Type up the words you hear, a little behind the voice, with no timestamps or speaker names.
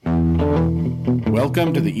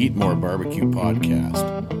Welcome to the Eat More Barbecue podcast.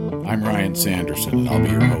 I'm Ryan Sanderson, and I'll be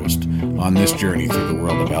your host on this journey through the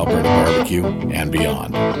world of Alberta barbecue and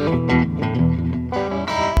beyond.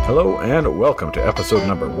 Hello, and welcome to episode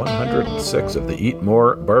number 106 of the Eat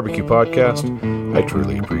More Barbecue podcast. I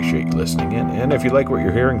truly appreciate you listening in, and if you like what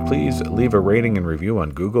you're hearing, please leave a rating and review on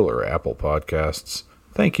Google or Apple Podcasts.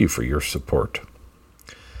 Thank you for your support.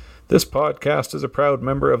 This podcast is a proud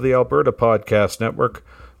member of the Alberta Podcast Network,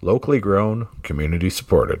 locally grown, community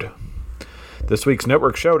supported. This week's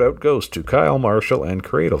network shout-out goes to Kyle Marshall and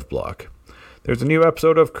Creative Block. There's a new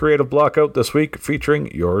episode of Creative Block out this week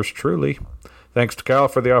featuring yours truly. Thanks to Kyle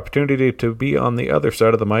for the opportunity to be on the other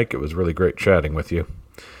side of the mic. It was really great chatting with you.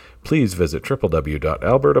 Please visit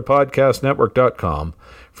www.albertapodcastnetwork.com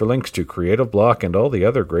for links to Creative Block and all the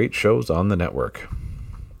other great shows on the network.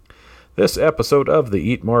 This episode of the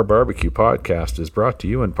Eat More Barbecue podcast is brought to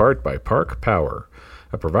you in part by Park Power,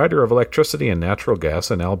 a provider of electricity and natural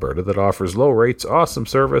gas in Alberta that offers low rates, awesome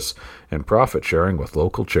service, and profit sharing with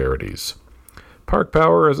local charities. Park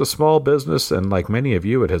Power is a small business, and like many of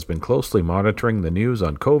you, it has been closely monitoring the news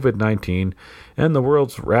on COVID-19 and the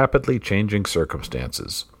world's rapidly changing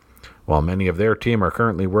circumstances. While many of their team are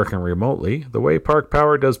currently working remotely, the way Park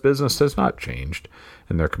Power does business has not changed,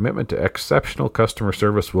 and their commitment to exceptional customer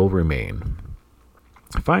service will remain.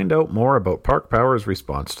 Find out more about Park Power's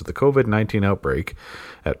response to the COVID-19 outbreak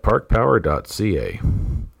at parkpower.ca.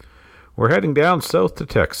 We're heading down south to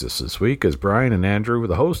Texas this week as Brian and Andrew,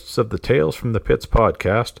 the hosts of the Tales from the Pits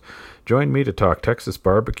podcast, join me to talk Texas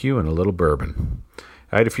barbecue and a little bourbon.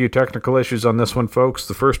 I had a few technical issues on this one, folks.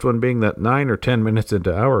 The first one being that 9 or 10 minutes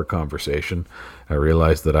into our conversation, I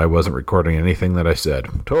realized that I wasn't recording anything that I said.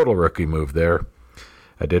 Total rookie move there.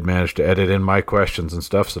 I did manage to edit in my questions and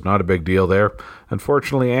stuff, so not a big deal there.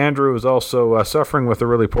 Unfortunately, Andrew was also suffering with a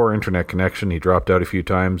really poor internet connection. He dropped out a few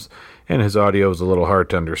times, and his audio was a little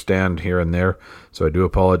hard to understand here and there, so I do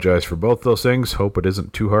apologize for both those things. Hope it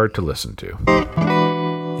isn't too hard to listen to.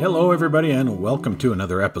 Hello, everybody, and welcome to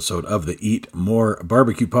another episode of the Eat More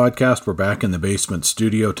Barbecue podcast. We're back in the basement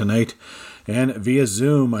studio tonight, and via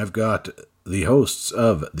Zoom, I've got the hosts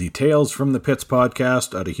of the Tales from the Pits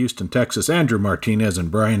podcast out of Houston, Texas, Andrew Martinez and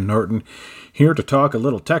Brian Norton, here to talk a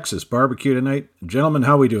little Texas barbecue tonight. Gentlemen,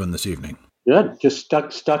 how are we doing this evening? Good. Just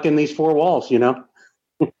stuck in these four walls, you know?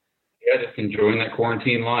 Yeah, just enjoying that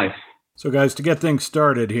quarantine life. So, guys, to get things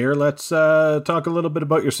started here, let's talk a little bit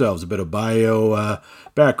about yourselves, a bit of bio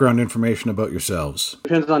background information about yourselves.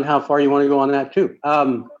 Depends on how far you want to go on that, too.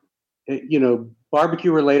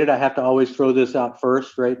 Barbecue related, I have to always throw this out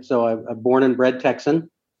first, right? So I'm born and bred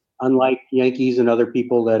Texan, unlike Yankees and other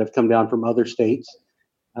people that have come down from other states.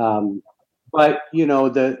 But,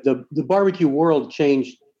 the barbecue world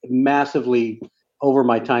changed massively over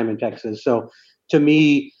my time in Texas. So to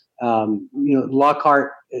me,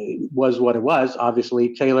 Lockhart was what it was.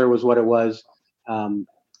 Obviously, Taylor was what it was.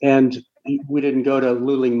 And we didn't go to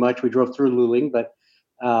Luling much. We drove through Luling, but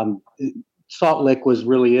Salt Lick was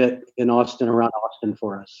really it in Austin, around Austin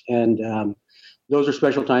for us. And those are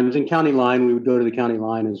special times. In County Line, we would go to the County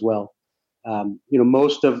Line as well.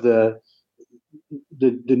 Most of the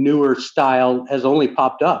newer style has only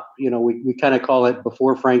popped up. We kind of call it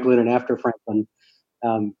before Franklin and after Franklin.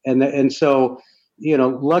 And so,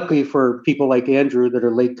 luckily for people like Andrew that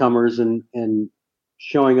are latecomers and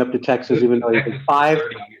showing up to Texas, even though he's 5.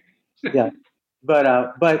 Yeah.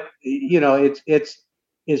 But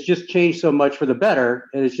it's just changed so much for the better.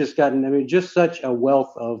 And it's just gotten, just such a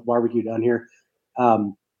wealth of barbecue down here.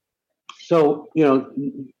 So,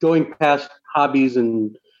 going past hobbies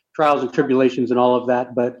and trials and tribulations and all of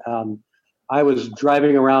that. But I was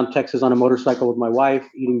driving around Texas on a motorcycle with my wife,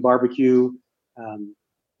 eating barbecue.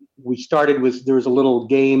 We started there was a little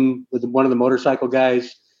game with one of the motorcycle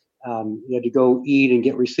guys. You had to go eat and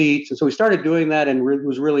get receipts. And so we started doing that and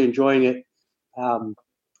was really enjoying it. And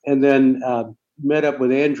then met up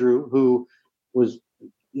with Andrew, who was,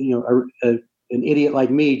 an idiot like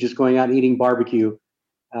me, just going out and eating barbecue.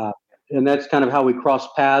 And that's kind of how we crossed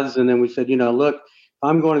paths. And then we said, look, if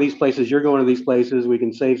I'm going to these places, you're going to these places, we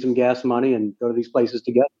can save some gas money and go to these places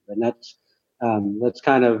together. And that's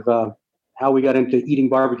kind of how we got into eating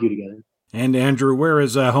barbecue together. And Andrew, where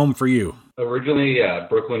is home for you? Originally,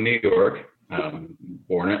 Brooklyn, New York.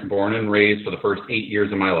 Born and raised for the first 8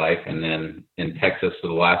 years of my life, and then in Texas for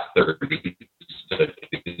the last 30. So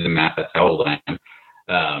the math, that's how old I am.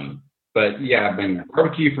 But yeah,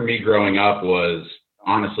 barbecue for me growing up was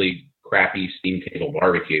honestly crappy steam table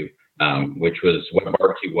barbecue, which was what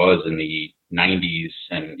barbecue was in the 90s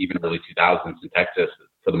and even early 2000s in Texas.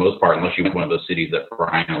 For the most part, unless you went to one of those cities that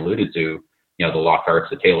Brian alluded to, the Lockharts,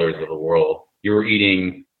 the Taylors of the world, you were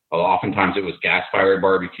eating Oftentimes it was gas-fired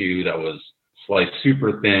barbecue that was sliced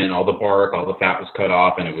super thin, all the bark, all the fat was cut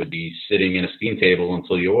off, and it would be sitting in a steam table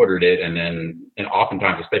until you ordered it. And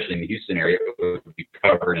oftentimes, especially in the Houston area, it would be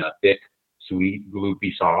covered in a thick, sweet,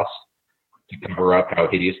 gloopy sauce to cover up how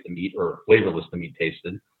hideous the meat or flavorless the meat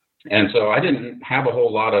tasted. And so I didn't have a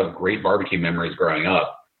whole lot of great barbecue memories growing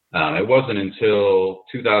up. It wasn't until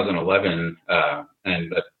 2011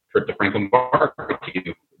 and a trip to Franklin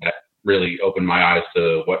Barbecue that really opened my eyes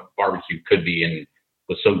to what barbecue could be and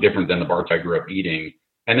was so different than the barbecue I grew up eating.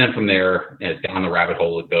 And then from there, down the rabbit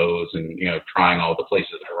hole it goes, and trying all the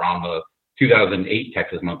places that were on the 2008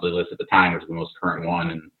 Texas Monthly list at the time, which was the most current one,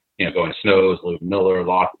 and going to Snow's, Lou Miller,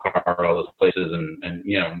 Lockhart, all those places,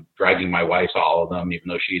 and dragging my wife to all of them, even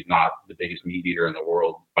though she's not the biggest meat eater in the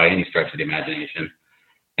world by any stretch of the imagination.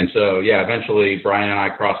 And so, eventually Brian and I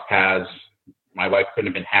crossed paths. My wife couldn't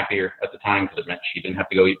have been happier at the time because it meant she didn't have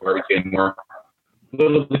to go eat barbecue anymore.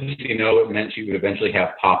 Little did she know it meant she would eventually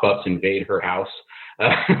have pop-ups invade her house. As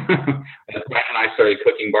Brian and I started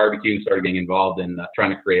cooking barbecue and started getting involved in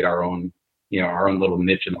trying to create our own little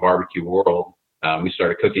niche in the barbecue world. We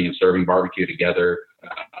started cooking and serving barbecue together,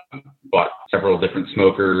 bought several different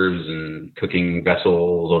smokers and cooking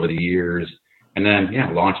vessels over the years, and then,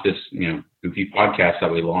 launched this, goofy podcast that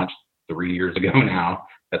we launched 3 years ago now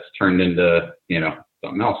that's turned into,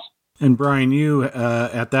 something else. And Brian, you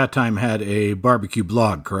at that time had a barbecue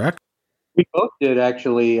blog, correct? We both did,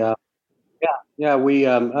 actually. We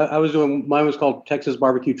I was doing, mine was called Texas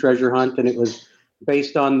Barbecue Treasure Hunt, and it was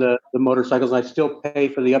based on the motorcycles. And I still pay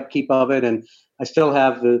for the upkeep of it, and I still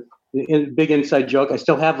have the big inside joke. I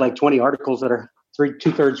still have like 20 articles that are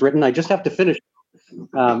 2/3 written. I just have to finish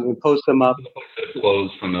and post them up. It flows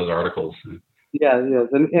from those articles. Yeah,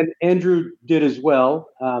 and Andrew did as well.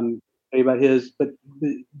 About his,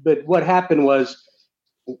 but what happened was,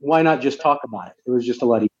 why not just talk about it? It was just a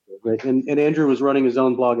lot easier, right? And Andrew was running his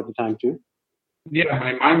own blog at the time too.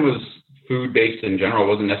 Yeah, mine was food based in general. It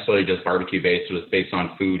wasn't necessarily just barbecue based. It was based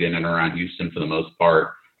on food in and around Houston for the most part.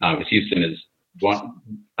 Because Houston is one.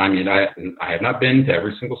 I mean, I have not been to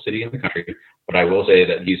every single city in the country, but I will say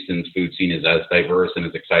that Houston's food scene is as diverse and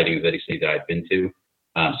as exciting as any city that I've been to.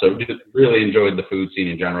 So just really enjoyed the food scene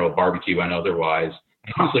in general, barbecue and otherwise.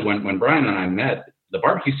 Honestly, when Brian and I met, the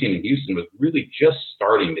barbecue scene in Houston was really just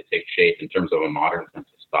starting to take shape in terms of a modern sense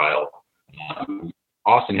of style.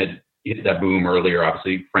 Austin had hit that boom earlier,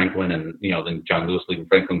 obviously Franklin and, then John Lewis leaving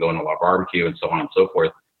Franklin going to La Barbecue and so on and so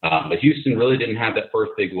forth. But Houston really didn't have that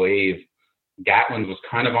first big wave. Gatlin's was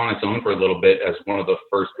kind of on its own for a little bit as one of the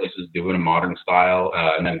first places doing a modern style.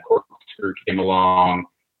 And then Corkscrew came along.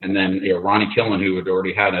 And then Ronnie Killen, who had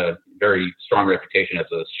already had a very strong reputation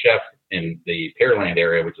as a chef in the Pearland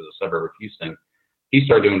area, which is a suburb of Houston, he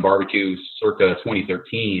started doing barbecue circa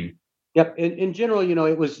 2013. Yep. In general,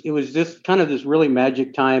 it was just kind of this really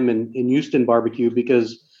magic time in Houston barbecue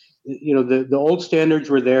because, the old standards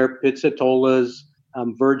were there. Pizzatolas,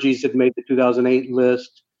 Virgie's had made the 2008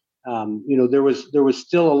 list. There was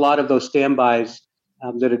still a lot of those standbys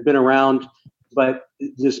that had been around, but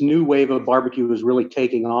this new wave of barbecue was really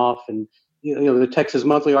taking off. And, the Texas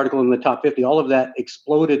Monthly article in the top 50, all of that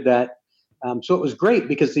exploded that. So it was great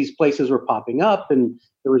because these places were popping up and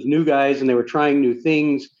there was new guys and they were trying new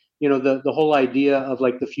things. The whole idea of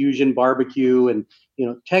like the fusion barbecue and,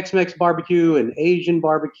 Tex-Mex barbecue and Asian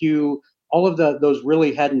barbecue, all of those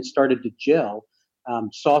really hadn't started to gel.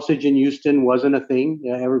 Sausage in Houston wasn't a thing.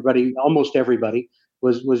 Almost everybody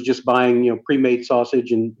was just buying, pre-made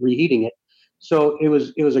sausage and reheating it. So it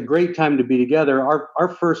was a great time to be together. Our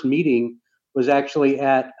first meeting was actually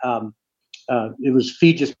at it was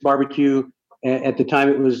Fegis Barbecue. At the time,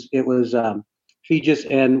 it was Fegis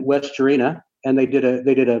and West Chirena, and they did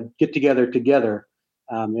a get together.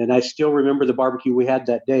 And I still remember the barbecue we had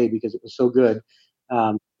that day because it was so good.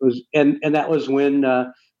 And that was when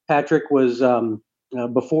Patrick was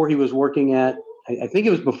before he was working at. I think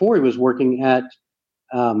it was before he was working at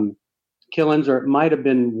Killen's, or it might have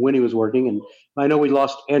been when he was working. And I know we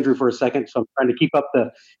lost Andrew for a second, so I'm trying to keep up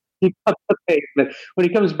the pace. But when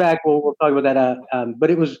he comes back, we'll talk about that. But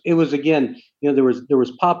it was again, there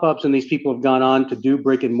was pop-ups, and these people have gone on to do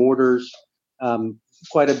brick and mortars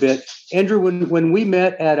quite a bit. Andrew, when we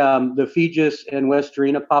met at the Fegis and West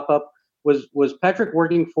Chirena pop-up, was Patrick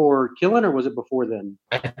working for Killen, or was it before then?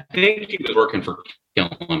 I think he was working for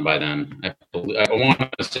Killen by then. I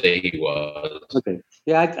want to say he was. Okay.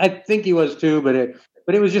 Yeah, I think he was too, but it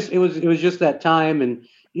was just that time, and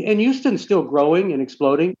Houston's still growing and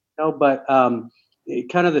exploding, but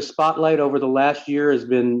kind of the spotlight over the last year has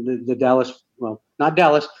been the Dallas, well, not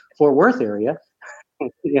Dallas, Fort Worth area.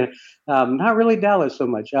 Yeah, not really Dallas so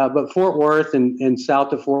much, but Fort Worth and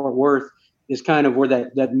south of Fort Worth is kind of where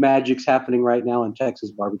that magic's happening right now in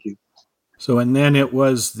Texas barbecue. So, and then it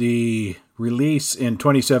was the release in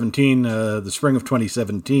 2017, the spring of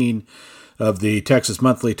 2017, of the Texas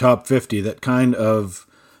Monthly Top 50 that kind of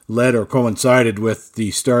led or coincided with the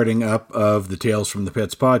starting up of the Tales from the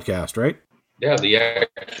Pits podcast, right? Yeah, the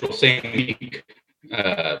actual same week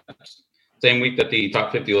that the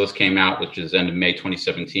top 50 list came out, which is end of May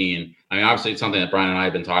 2017. I mean, obviously, it's something that Brian and I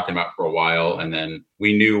have been talking about for a while. And then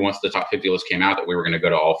we knew once the top 50 list came out that we were going to go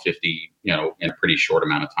to all 50, in a pretty short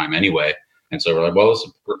amount of time anyway. And so we're like, well, this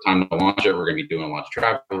is the time to launch it. We're going to be doing a lot of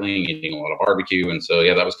traveling, eating a lot of barbecue. And so,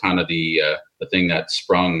 yeah, that was kind of the thing that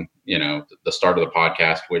sprung, the start of the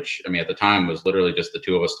podcast, which, I mean, at the time was literally just the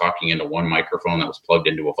two of us talking into one microphone that was plugged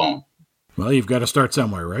into a phone. Well, you've got to start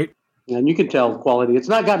somewhere, right? And you can tell quality. It's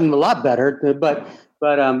not gotten a lot better, but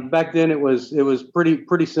back then it was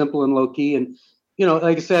pretty simple and low key. And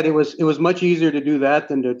like I said, it was much easier to do that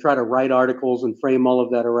than to try to write articles and frame all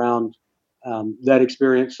of that around that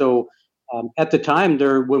experience. So at the time,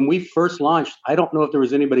 when we first launched, I don't know if there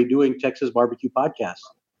was anybody doing Texas barbecue podcasts.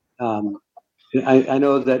 I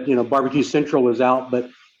know that Barbecue Central was out, but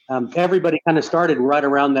everybody kind of started right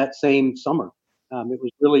around that same summer. It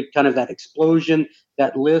was really kind of that explosion.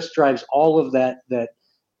 That list drives all of that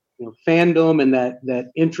fandom and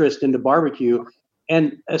that interest into barbecue,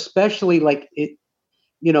 and especially like it.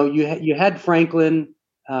 You had Franklin,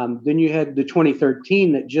 then you had the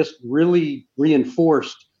 2013 that just really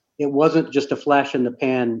reinforced it wasn't just a flash in the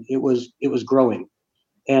pan. It was growing,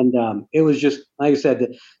 and it was just like I said,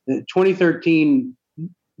 the 2013.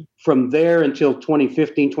 From there until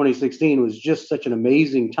 2015, 2016 was just such an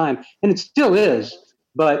amazing time. And it still is,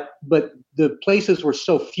 but the places were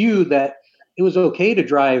so few that it was okay to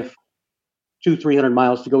drive 200-300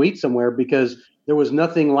 miles to go eat somewhere because there was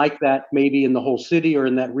nothing like that maybe in the whole city or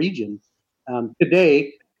in that region.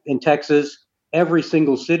 Today in Texas, every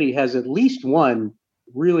single city has at least one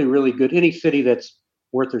really, really good, any city that's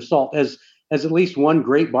worth their salt has at least one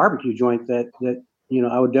great barbecue joint that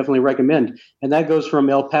I would definitely recommend. And that goes from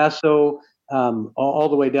El Paso all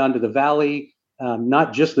the way down to the Valley,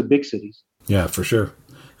 not just the big cities. Yeah, for sure.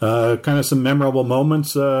 Kind of some memorable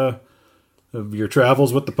moments of your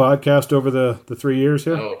travels with the podcast over the 3 years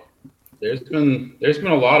here? Oh, there's been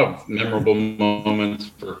a lot of memorable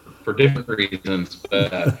moments for different reasons.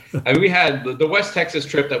 But we had the West Texas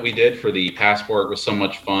trip that we did for the Passport was so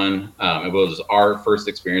much fun. It was our first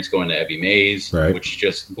experience going to Evie Mae's, right, which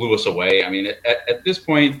just blew us away. I mean, at this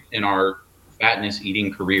point in our fatness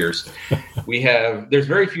eating careers, there's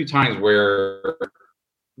very few times where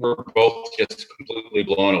we're both just completely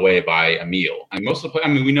blown away by a meal. And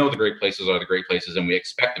we know the great places are the great places and we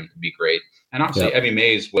expect them to be great. And obviously Evie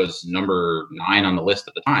Mae's was number 9 on the list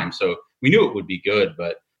at the time. So we knew it would be good,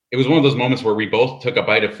 but it was one of those moments where we both took a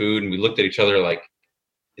bite of food and we looked at each other like,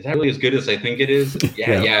 is that really as good as I think it is?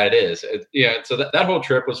 Yeah, it is. So that whole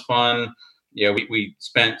trip was fun. We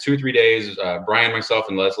spent 2 or 3 days, Brian, myself,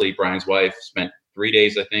 and Leslie, Brian's wife, spent 3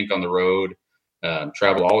 days, I think, on the road,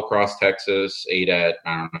 traveled all across Texas, ate at,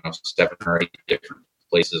 7 or 8 different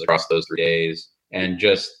places across those 3 days, and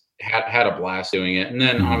just had a blast doing it. And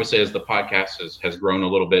then obviously as the podcast has grown a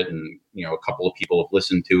little bit and, a couple of people have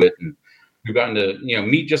listened to it and we've gotten to,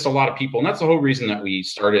 meet just a lot of people. And that's the whole reason that we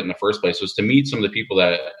started in the first place, was to meet some of the people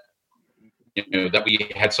that, that we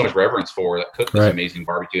had so much reverence for, that cooked this amazing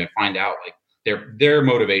barbecue, and find out like their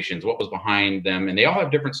motivations, what was behind them. And they all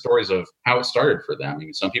have different stories of how it started for them. I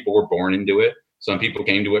mean, some people were born into it. Some people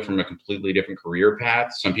came to it from a completely different career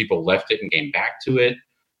path. Some people left it and came back to it.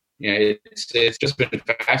 It's just been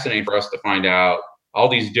fascinating for us to find out all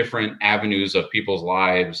these different avenues of people's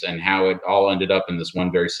lives and how it all ended up in this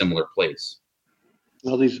one very similar place.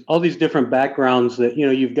 All these different backgrounds that,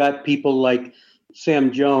 you've got people like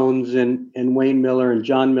Sam Jones and Wayne Miller and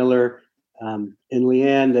John Miller and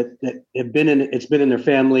Leanne that have been it's been in their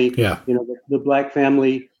family. Yeah. The Black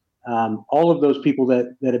family, all of those people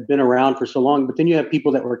that have been around for so long. But then you have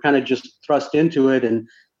people that were kind of just thrust into it. And,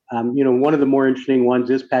 one of the more interesting ones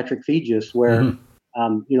is Patrick Fegis, where,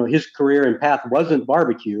 his career and path wasn't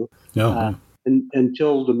barbecue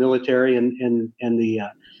until the military and the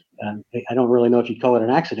I don't really know if you'd call it an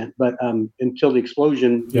accident, but until the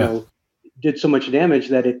explosion, did so much damage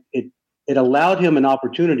that it allowed him an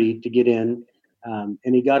opportunity to get in,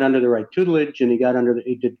 and he got under the right tutelage, and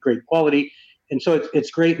he did great quality. And so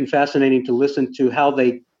it's great and fascinating to listen to how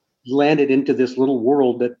they landed into this little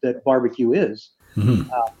world that barbecue is. Mm-hmm.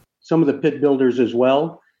 Some of the pit builders as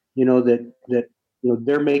well, that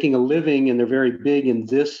they're making a living and they're very big in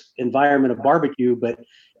this environment of barbecue, but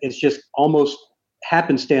it's just almost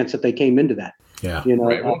happenstance that they came into that. Yeah. You know,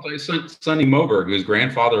 Right. Well, Sonny Moberg, whose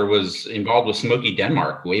grandfather was involved with Smoky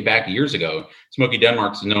Denmark way back years ago. Smoky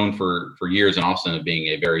Denmark's known for years in Austin of being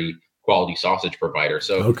a very quality sausage provider.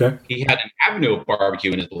 So he had an avenue of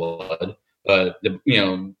barbecue in his blood.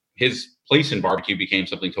 His place in barbecue became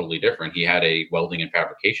something totally different. He had a welding and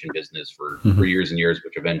fabrication business for years and years,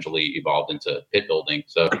 which eventually evolved into pit building.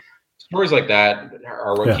 So stories like that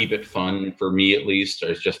are what keep it fun for me, at least.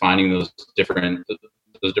 Is just finding those different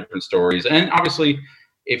stories. And obviously,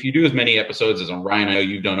 if you do as many episodes as Ryan, I know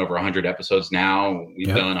you've done over 100 episodes now. We've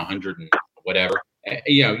done 100 and whatever.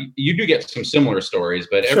 You do get some similar stories,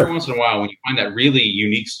 but every once in a while, when you find that really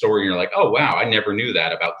unique story, you're like, oh, wow, I never knew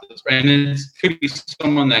that about this. And it could be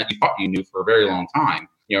someone that you thought you knew for a very long time,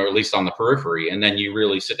 or at least on the periphery. And then you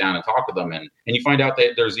really sit down and talk to them, and you find out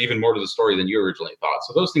that there's even more to the story than you originally thought.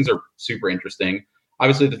 So those things are super interesting.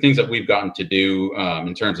 Obviously, the things that we've gotten to do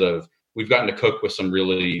in terms of we've gotten to cook with some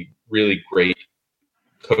really, really great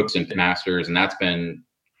cooks and masters, and that's been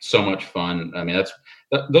so much fun. I mean,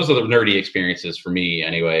 those are the nerdy experiences for me,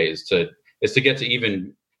 anyway. Is to get to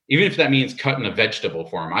even if that means cutting a vegetable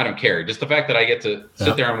for them, I don't care. Just the fact that I get to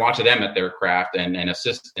sit there and watch them at their craft and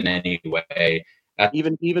assist in any way.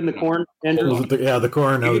 Even the corn, Andrew? The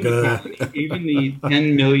corn. Even the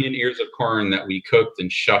 10 million ears of corn that we cooked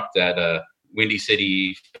and shucked at Windy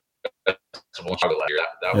City Festival last year.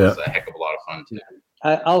 That was a heck of a lot of fun too.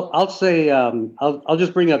 I'll say I'll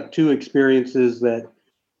just bring up two experiences that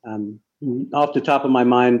off the top of my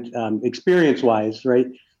mind, experience-wise, right?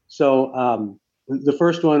 So the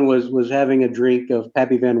first one was having a drink of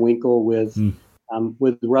Pappy Van Winkle with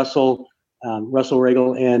Russell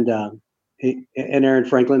Reagle and Aaron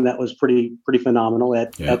Franklin. That was pretty phenomenal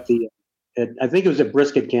at the I think it was at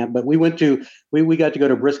Brisket Camp, but we got to go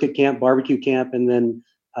to Brisket Camp, barbecue camp, and then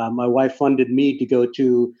my wife funded me to go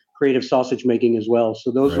to creative sausage making as well.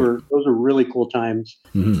 So those were really cool times.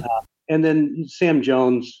 Mm-hmm. And then Sam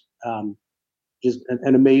Jones, just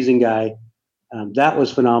an amazing guy. That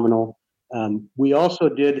was phenomenal. We also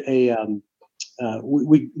did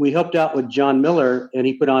we helped out with John Miller, and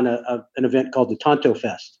he put on an event called the Tonto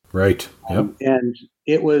Fest. Right. Yep. And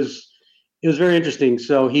it was very interesting.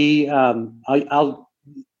 So he, I'll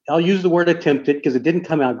use the word attempted because it didn't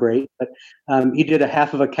come out great, but he did a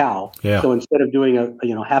half of a cow. Yeah. So instead of doing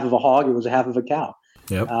half of a hog, it was a half of a cow.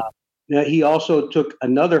 Yep. He also took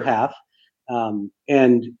another half,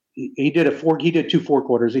 and he did 2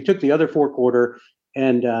 4/4. He took the other 4/4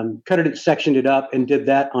 and sectioned it up and did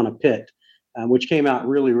that on a pit, which came out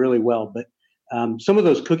really, really well. But some of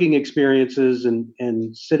those cooking experiences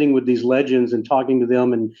and sitting with these legends and talking to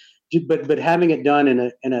them, but having it done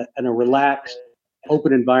in a relaxed,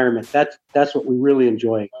 open environment, that's what we really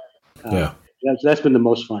enjoy. That's been the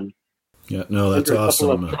most fun. Yeah, no, that's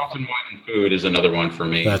awesome. Charleston Wine and Food is another one for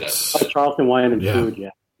me. Charleston Wine and Food,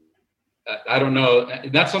 yeah. I don't know.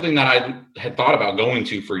 That's something that I had thought about going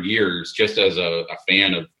to for years, just as a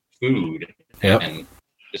fan of food, and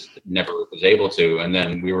just never was able to. And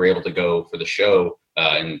then we were able to go for the show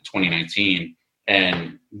in 2019,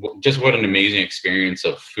 and just what an amazing experience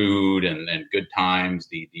of food and good times.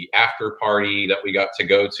 The after party that we got to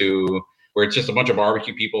go to, where it's just a bunch of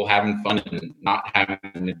barbecue people having fun and not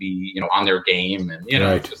having to be on their game, and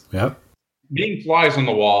being flies on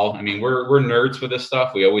the wall. I mean, we're nerds for this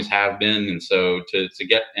stuff. We always have been. And so to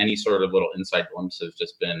get any sort of little inside glimpse has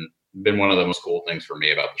just been one of the most cool things for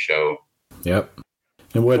me about the show. Yep.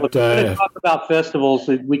 And what talk about festivals,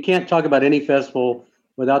 we can't talk about any festival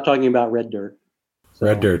without talking about Red Dirt. So,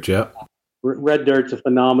 Red Dirt, yeah. Red Dirt's a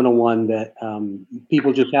phenomenal one that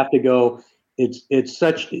people just have to go. It's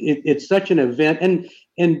such an event,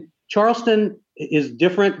 and Charleston is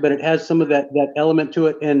different, but it has some of that element to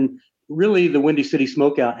it. And really, the Windy City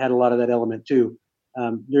Smokeout had a lot of that element too.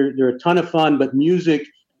 They're a ton of fun, but music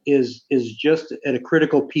is just at a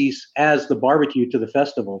critical piece as the barbecue to the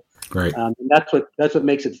festival. Great. And that's what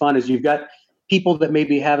makes it fun. Is you've got people that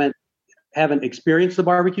maybe haven't experienced the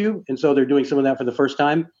barbecue, and so they're doing some of that for the first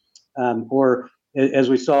time, or as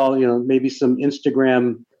we saw, maybe some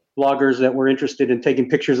Instagram bloggers that were interested in taking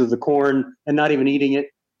pictures of the corn and not even eating it,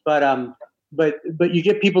 but you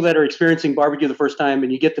get people that are experiencing barbecue the first time,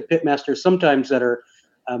 and you get the pitmasters sometimes that are,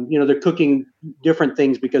 they're cooking different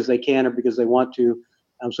things because they can or because they want to.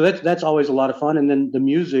 So that's always a lot of fun. And then the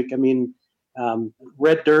music, I mean,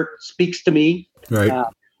 Red Dirt speaks to me. Right.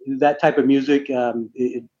 That type of music,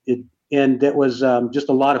 and that was just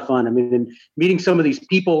a lot of fun. I mean, and meeting some of these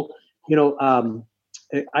people,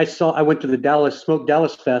 I went to the Smoke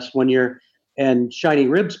Dallas Fest one year, and Shiny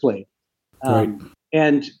Ribs played,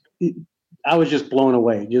 and I was just blown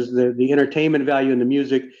away, just the entertainment value and the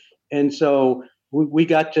music. And so I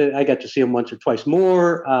got to see him once or twice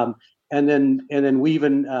more. And then we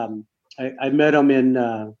even, I met him in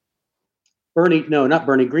not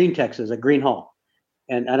Green, Texas, at Green Hall.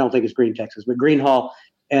 And I don't think it's Green, Texas, but Green Hall,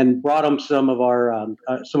 and brought him some of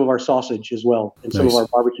our sausage as well, and some of our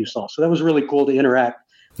barbecue sauce. So that was really cool to interact,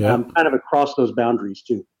 kind of across those boundaries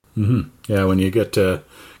too. Mm-hmm. Yeah, when you get to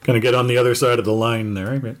kind of get on the other side of the line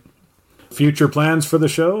there. Right? Future plans for the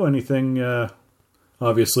show? Anything?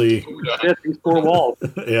 Obviously, these four walls.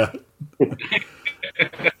 Yeah.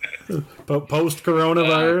 Post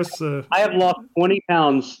coronavirus. I have lost 20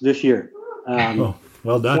 pounds this year.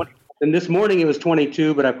 Well done. And this morning it was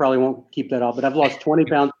 22, but I probably won't keep that off. But I've lost 20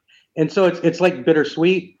 pounds, and so it's like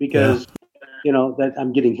bittersweet because that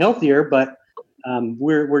I'm getting healthier, but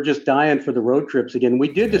we're just dying for the road trips again. We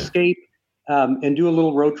did escape and do a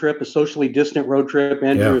little road trip, a socially distant road trip.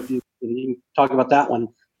 Andrew, if you can talk about that one,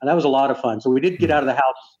 and that was a lot of fun. So we did get out of the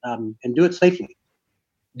house and do it safely.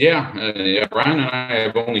 Yeah, Brian and I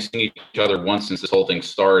have only seen each other once since this whole thing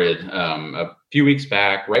started. A few weeks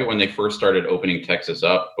back, right when they first started opening Texas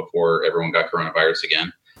up before everyone got coronavirus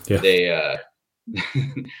again, they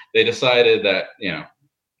they decided that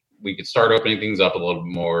we could start opening things up a little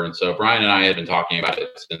bit more. And so Brian and I had been talking about it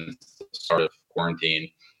since the start of quarantine,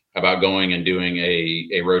 about going and doing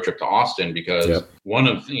a road trip to Austin, because one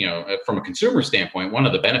of, from a consumer standpoint, one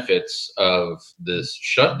of the benefits of this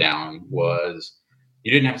shutdown was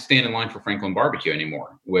you didn't have to stand in line for Franklin Barbecue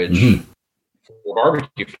anymore, which for a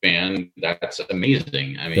barbecue fan, that's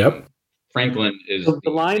amazing. I mean, Franklin is... So the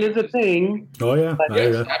line is a thing. Oh, yeah. But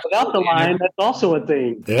without the line, that's also a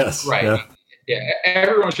thing. Yes. Right. Yeah.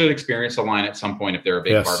 Everyone should experience a line at some point if they're a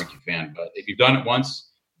big barbecue fan. But if you've done it once,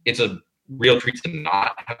 it's a real treat to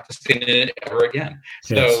not have to stand in it ever again.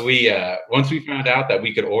 So we once we found out that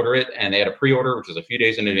we could order it, and they had a pre-order, which was a few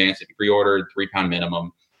days in advance. If you pre-ordered, £3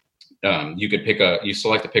 minimum. You could you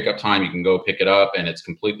select a pickup time, you can go pick it up, and it's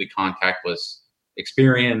completely contactless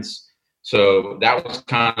experience. So that was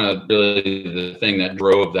kind of really the thing that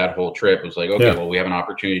drove that whole trip. It was like, okay, well, we have an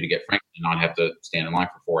opportunity to get Franklin and not have to stand in line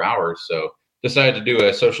for 4 hours. So decided to do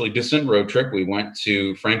a socially distant road trip. We went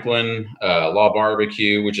to Franklin, Law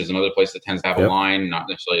Barbecue, which is another place that tends to have a line, not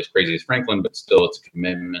necessarily as crazy as Franklin, but still it's a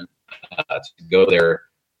commitment to go there,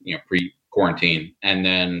 pre-quarantine. And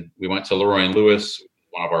then we went to Leroy and Lewis,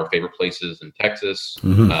 one of our favorite places in Texas.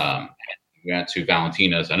 We went to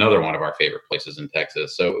Valentina's, another one of our favorite places in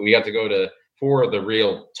Texas. So we got to go to 4 of the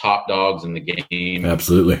real top dogs in the game.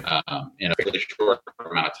 Absolutely. In a fairly short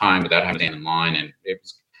amount of time without having to stand in line. And it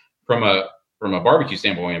was from a barbecue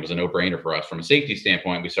standpoint, it was a no-brainer for us. From a safety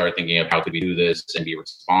standpoint, we started thinking of how could we do this and be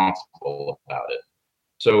responsible about it.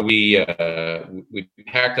 So we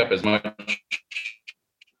packed up as much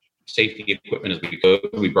safety equipment as we could.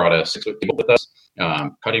 We brought a 6-foot table with us,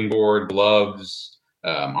 cutting board, gloves,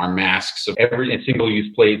 our masks, every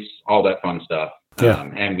single-use plates, all that fun stuff.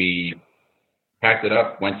 And we packed it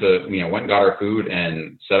up, went and got our food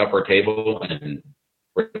and set up our table, and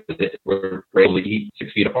we're able to eat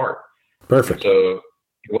 6 feet apart. Perfect. So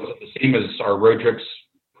it wasn't the same as our road trips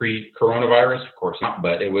pre-coronavirus, of course not,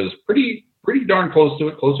 but it was pretty darn close to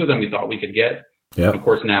it, closer than we thought we could get. Yeah. Of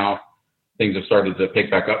course, now things have started to pick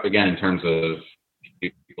back up again in terms of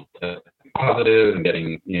people testing positive and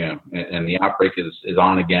getting, and the outbreak is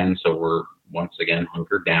on again. So we're once again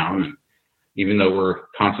hunkered down. And even though we're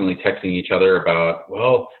constantly texting each other about,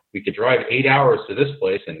 well, we could drive 8 hours to this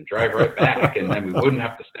place and drive right back, and then we wouldn't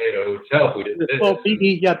have to stay at a hotel if we did this. Well,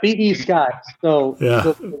 B.E. Scott's. So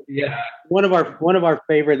one of our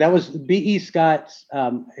favorite. That was B.E. Scott's.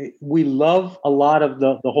 We love a lot of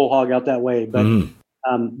the whole hog out that way, but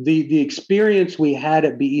the experience we had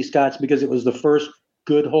at B.E. Scott's, because it was the first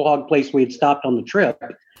good whole hog place we had stopped on the trip,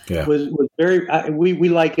 was very. We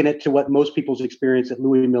liken it to what most people's experience at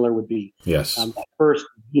Louis Miller would be. Yes. That first.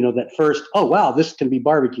 Oh wow, this can be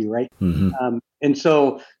barbecue, right? Mm-hmm. And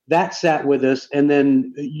so that sat with us. And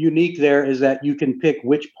then unique there is that you can pick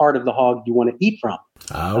which part of the hog you want to eat from.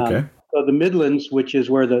 Okay. So the Midlands, which is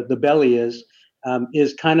where the belly is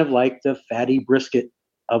kind of like the fatty brisket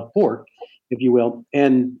of pork, if you will,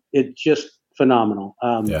 and it's just phenomenal.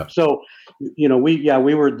 So,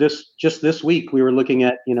 we were this week, we were looking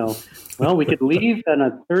at, we could leave on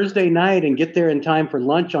a Thursday night and get there in time for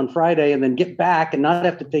lunch on Friday and then get back and not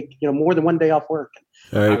have to take, more than one day off work.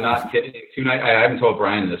 I'm not kidding. I haven't told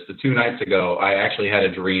Brian this, but 2 nights ago, I actually had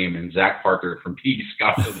a dream, and Zach Parker from P.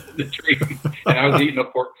 Scott was in the dream, and I was eating a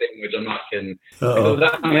pork sandwich. I'm not kidding. So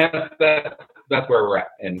that's where we're at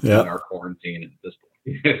in our quarantine at this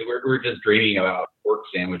point. We're just dreaming about pork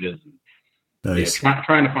sandwiches. Nice.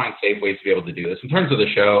 Trying to find safe ways to be able to do this. In terms of the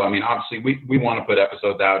show, I mean, obviously we want to put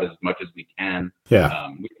episodes out as much as we can. Yeah.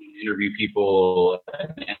 We can interview people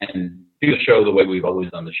and do the show the way we've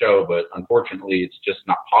always done the show, but unfortunately it's just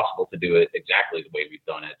not possible to do it exactly the way we've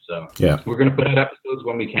done it. So we're going to put out episodes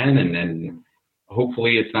when we can, and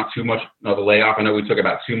hopefully it's not too much of a layoff. I know we took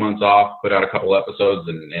about 2 months off, put out a couple episodes,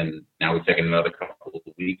 and now we've taken another couple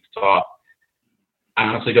of weeks off. I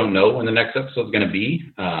honestly don't know when the next episode is going to be,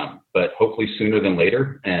 but hopefully sooner than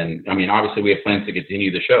later. And I mean, obviously we have plans to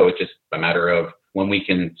continue the show. It's just a matter of when we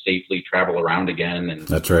can safely travel around again. And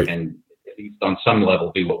that's right. And at least on some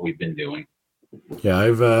level do what we've been doing. Yeah,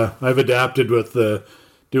 I've adapted with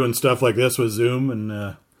doing stuff like this with Zoom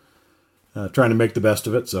and trying to make the best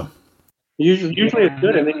of it. So usually it's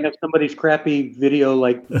good, and then you have somebody's crappy video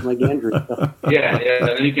like Andrew. Yeah, and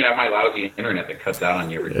then you can have my lousy internet that cuts out on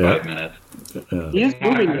you every 5 minutes. He is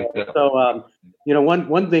moving, so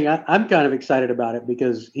one thing I'm kind of excited about it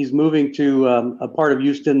because he's moving to a part of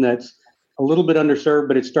Houston that's a little bit underserved,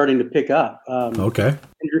 but it's starting to pick up. Okay.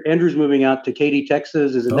 Andrew's moving out to Katy,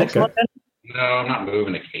 Texas. Is it next month? No, I'm not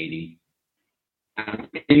moving to Katy. I'm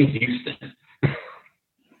in Houston.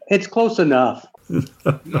 It's close enough.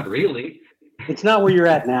 Not really. It's not where you're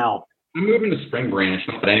at now. I'm moving to Spring Branch.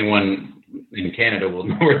 Not that anyone in Canada will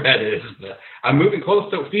know where that is. But I'm moving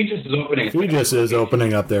close to Feegis is opening. Feegis is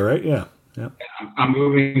opening up there, right? Yeah. I'm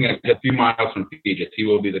moving a few miles from Feegis. He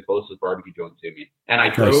will be the closest barbecue joint to me. And I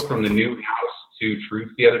drove from the new house to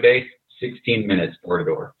Truth the other day, 16 minutes door to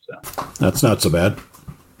door. So that's not so bad.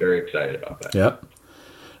 Very excited about that. Yep.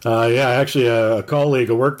 Actually, a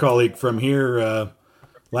work colleague from here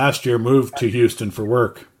last year moved to Houston for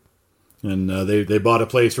work. And they bought a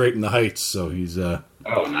place right in the Heights, so he's oh,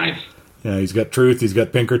 nice. Yeah, he's got Truth, he's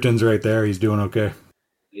got Pinkertons right there. He's doing okay.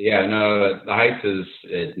 Yeah, no, the Heights is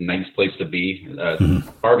a nice place to be.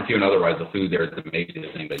 Barbecue and otherwise, the food there is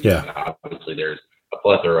amazing. But obviously, there's a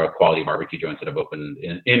plethora of quality barbecue joints that have opened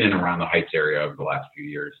in and around the Heights area over the last few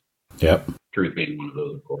years. Yep. Truth being one of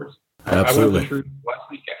those, of course. Absolutely. I went to Truth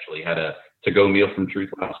last week. Actually, had a to-go meal from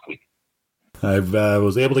Truth last week. I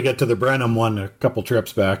was able to get to the Brenham one a couple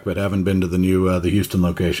trips back, but haven't been to the new the Houston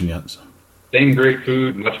location yet. So. Same great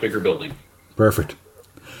food, much bigger building. Perfect.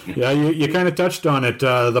 Yeah, you kind of touched on it,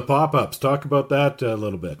 the pop-ups. Talk about that a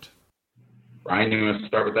little bit. Ryan, you want to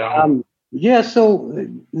start with that one? So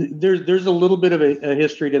there's a little bit of a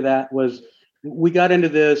history to that. Was we got into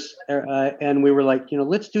this and we were like,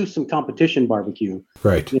 let's do some competition barbecue.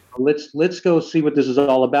 Right. Let's go see what this is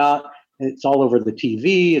all about. It's all over the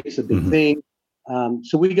TV. It's a big thing.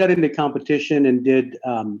 So we got into competition and did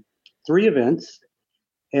 3 events,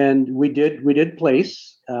 and we did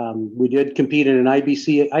place. We did compete in an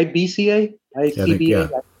IBCA.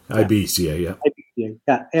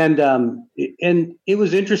 And it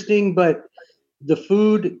was interesting, but the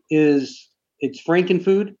food it's Franken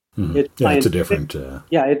food. It's a different.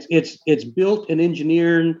 It's built and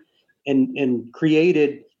engineered and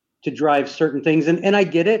created to drive certain things. And I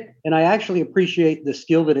get it. And I actually appreciate the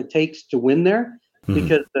skill that it takes to win there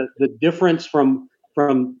because the difference from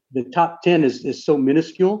the top 10 is so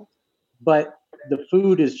minuscule, but the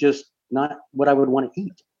food is just not what I would want to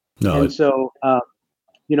eat. No. And so,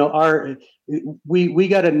 we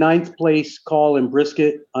got a 9th place call in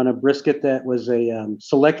brisket on a brisket that was a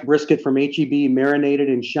select brisket from HEB marinated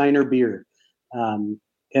in Shiner beer.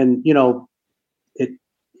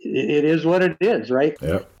 It is what it is, right?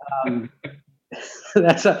 Yeah.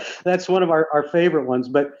 That's one of our favorite ones.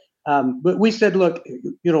 But we said, look,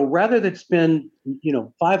 rather than spend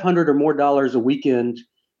 $500 or more a weekend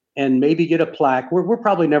and maybe get a plaque, we're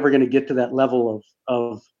probably never going to get to that level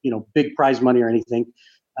of big prize money or anything.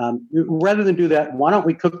 Rather than do that, why don't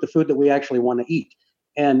we cook the food that we actually want to eat?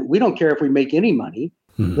 And we don't care if we make any money.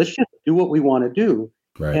 Let's just do what we want to do.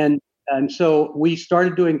 Right. And so we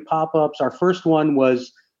started doing pop-ups. Our first one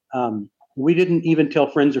was we didn't even tell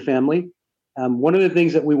friends or family. One of the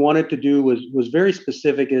things that we wanted to do was very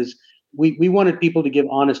specific is we wanted people to give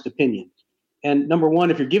honest opinions. And number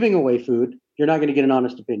one, if you're giving away food, you're not going to get an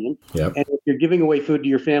honest opinion. Yep. And if you're giving away food to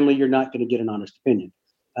your family, you're not going to get an honest opinion.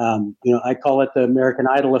 I call it the American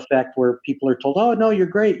Idol effect, where people are told, "Oh no, you're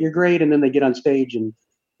great," and then they get on stage and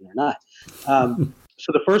they're not.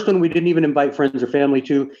 So the first one we didn't even invite friends or family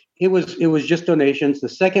to. It was just donations. The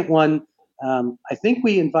second one, I think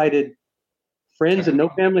we invited friends and no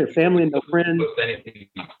family, or family and no friends. Post anything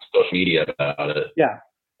on social media about it. Yeah.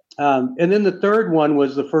 And then the third one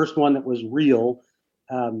was the first one that was real.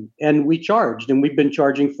 And we charged, and we've been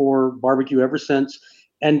charging for barbecue ever since.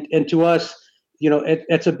 And to us,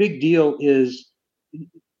 it's a big deal is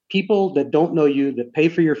people that don't know you, that pay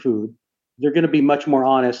for your food, they're going to be much more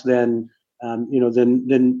honest than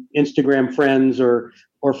than Instagram friends or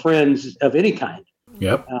friends of any kind.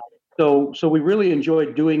 Yep. So we really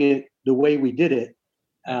enjoyed doing it the way we did it.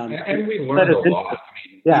 And we learned a lot.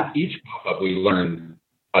 I mean, each pop-up we learned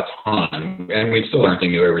a ton, and we still learn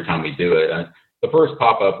something new every time we do it. The first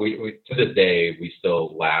pop-up, we to this day, we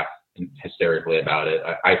still laugh hysterically about it.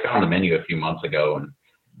 I found the menu a few months ago, and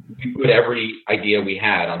we put every idea we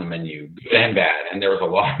had on the menu, good and bad, and there was a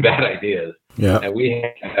lot of bad ideas. Yeah. And we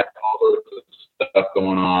had all sorts of stuff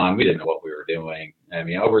going on. We didn't know what we were doing. I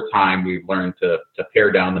mean, over time, we've learned to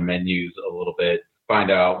pare down the menus a little bit, find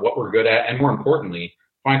out what we're good at, and more importantly,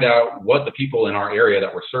 find out what the people in our area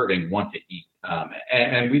that we're serving want to eat.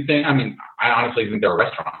 And we think, I honestly think there are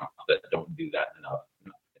restaurants that don't do that enough.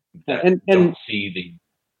 And don't see the.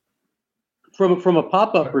 From a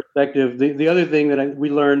pop-up perspective, the other thing that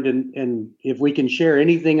we learned, and if we can share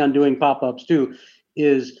anything on doing pop-ups too,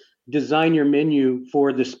 is design your menu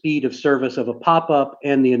for the speed of service of a pop-up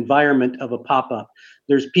and the environment of a pop-up.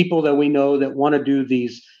 There's people that we know that want to do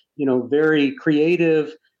these, very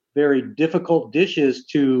creative, very difficult dishes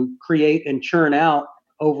to create and churn out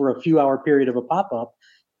over a few hour period of a pop-up.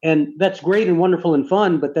 And that's great and wonderful and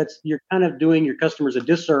fun, but you're kind of doing your customers a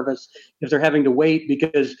disservice if they're having to wait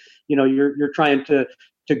because, you're trying to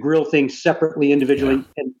grill things separately, individually.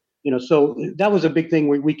 Yeah. And, so that was a big thing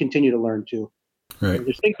we continue to learn too. Right.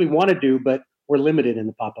 There's things we want to do, but we're limited in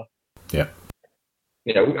the pop-up. Yeah.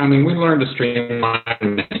 Yeah. We learned to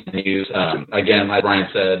streamline menus. Again, like Ryan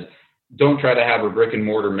said, don't try to have a brick and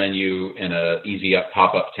mortar menu in a easy up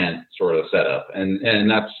pop-up tent sort of setup. And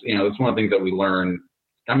that's, it's one of the things that we learned.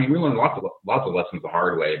 We learned lots of lessons the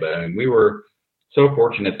hard way, but we were so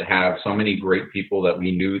fortunate to have so many great people that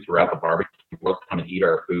we knew throughout the barbecue world come and eat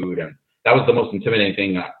our food. And that was the most intimidating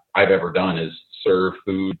thing I've ever done is serve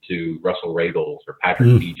food to Russell Ragels or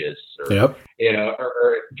Patrick Beaches or,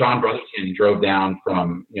 or John Brotherton drove down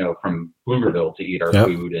from Pflugerville to eat our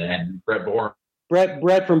food, and Brett Bourne.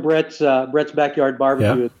 Brett from Brett's Backyard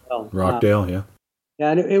Barbecue as well. Rockdale, yeah.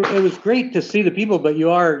 And it was great to see the people, but you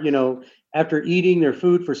are, after eating their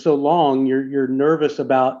food for so long, you're nervous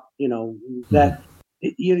about, that,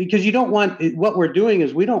 because you don't want, what we're doing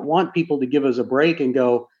is we don't want people to give us a break and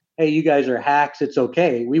go, hey, you guys are hacks, it's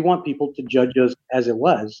okay. We want people to judge us as it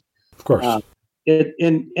was. Of course.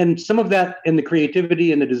 And some of that and the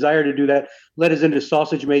creativity and the desire to do that led us into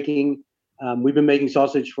sausage making. We've been making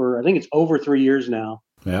sausage for, I think it's over 3 years now.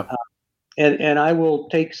 Yeah. And I will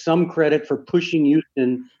take some credit for pushing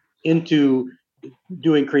Houston into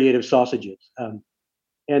doing creative sausages.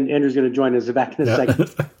 And Andrew's going to join us back in a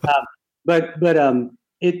second. But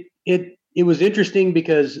it was interesting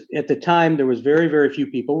because at the time there was very, very few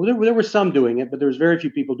people. There were some doing it, but there was very few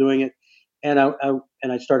people doing it. And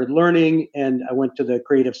I started learning, and I went to the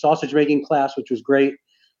creative sausage making class, which was great.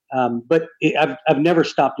 But I've never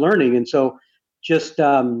stopped learning. And so just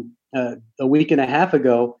a week and a half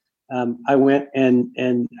ago, I went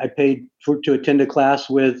and I paid to attend a class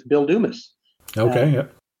with Bill Dumas. Okay. Yeah.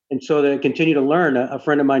 And so to continue to learn, a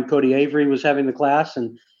friend of mine, Cody Avery, was having the class,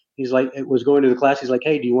 and he's like, it was going to the class. He's like,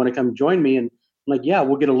 hey, do you want to come join me? And I'm like, yeah,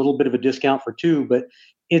 we'll get a little bit of a discount for two, but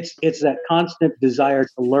it's that constant desire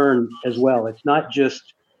to learn as well. It's not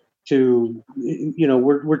just to,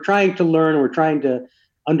 we're trying to learn, we're trying to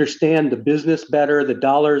understand the business better, the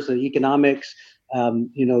dollars, the economics.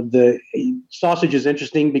 The sausage is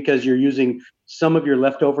interesting because you're using some of your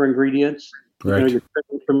leftover ingredients. Right. You're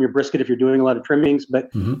from your brisket if you're doing a lot of trimmings,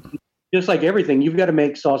 but just like everything, you've got to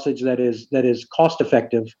make sausage that is cost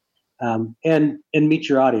effective and meet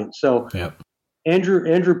your audience. So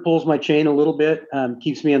Andrew pulls my chain a little bit,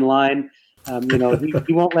 keeps me in line.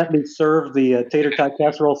 He won't let me serve the tater tot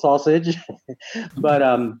casserole sausage,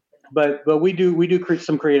 but we do create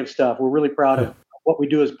some creative stuff. We're really proud of what we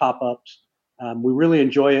do as pop-ups. We really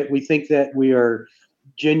enjoy it. We think that we are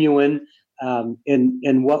genuine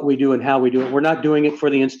in what we do and how we do it. We're not doing it for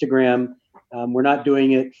the Instagram. We're not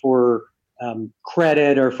doing it for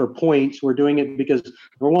credit or for points. We're doing it because,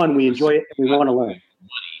 number one, we enjoy it and we want to learn.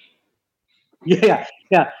 Yeah.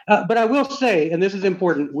 But I will say, and this is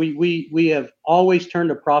important, we have always turned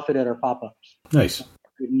a profit at our pop-ups. Nice.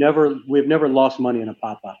 We've never lost money in a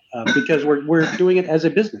pop-up because we're doing it as a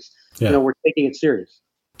business. Yeah. We're taking it serious.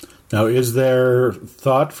 Now, is there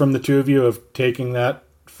thought from the two of you of taking that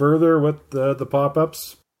further with the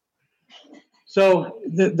pop-ups? So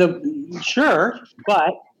sure,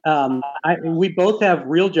 but we both have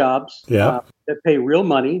real jobs that pay real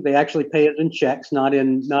money. They actually pay us in checks, not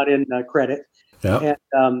in credit. Yeah.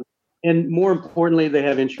 And more importantly, they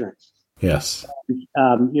have insurance. Yes.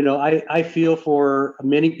 I feel for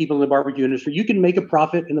many people in the barbecue industry, you can make a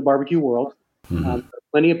profit in the barbecue world.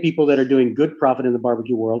 plenty of people that are doing good profit in the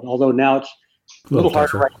barbecue world, although now it's a little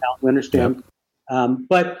harder right now. We understand. Yep.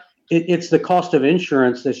 But it's the cost of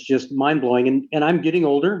insurance that's just mind-blowing. And I'm getting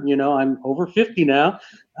older. I'm over 50 now.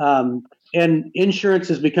 And insurance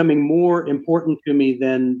is becoming more important to me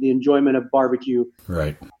than the enjoyment of barbecue.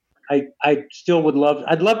 Right. I still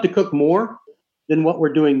I'd love to cook more than what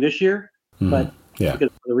we're doing this year, but because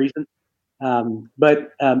of the reason.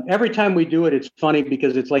 But every time we do it, it's funny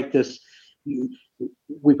because it's like this,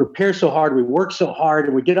 we prepare so hard, we work so hard,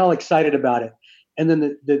 and we get all excited about it. And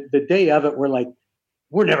then the day of it, we're like,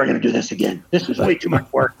 we're never going to do this again. This is way too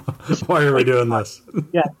much work. Why are we doing this?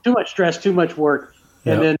 Yeah, too much stress, too much work.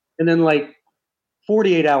 And then like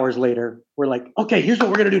 48 hours later, we're like, okay, here's what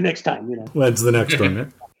we're going to do next time. When's the next one? Right?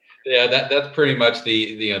 Yeah, that's pretty much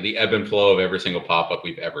the ebb and flow of every single pop-up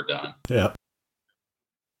we've ever done. Yeah.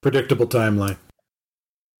 Predictable timeline.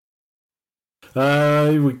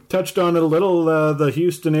 We touched on it a little, the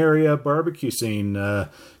Houston area barbecue scene.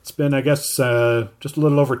 It's been, I guess, just a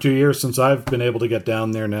little over 2 years since I've been able to get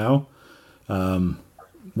down there now.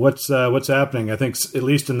 What's happening? I think at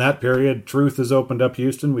least in that period, Truth has opened up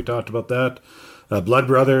Houston. We talked about that. Blood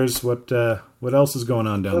Brothers. What else is going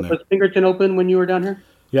on down there? Was Pinkerton open when you were down here?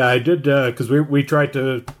 Yeah, I did, because we tried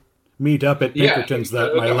to meet up at Pinkerton's.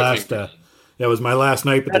 It was my last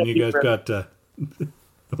night, but then you guys got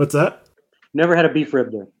what's that? Never had a beef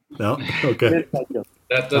rib there. No? Okay.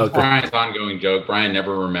 That's okay. Brian's ongoing joke. Brian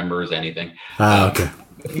never remembers anything. Okay.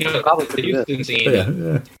 The Houston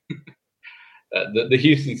scene. The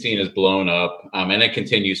Houston scene has blown up, and it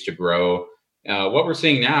continues to grow. What we're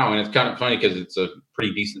seeing now, and it's kind of funny because it's a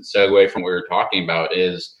pretty decent segue from what we were talking about,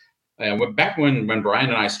 is back when Brian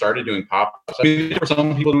and I started doing pop-ups, there were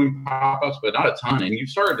some people doing pop-ups, but not a ton. And you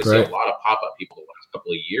started to see a lot of pop-up people the last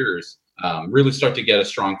couple of years really start to get a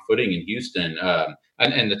strong footing in Houston.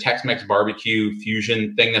 And the Tex-Mex barbecue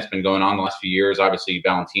fusion thing that's been going on the last few years, obviously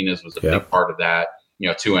Valentina's was a big part of that.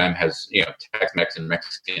 2M has, Tex-Mex and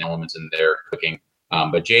Mexican elements in their cooking.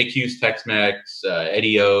 But JQ's Tex-Mex,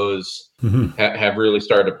 Eddie O's have really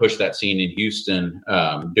started to push that scene in Houston,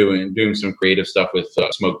 doing some creative stuff with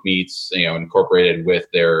smoked meats, incorporated with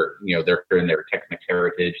their Tex-Mex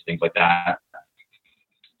heritage, things like that.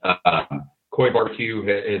 Koi Barbecue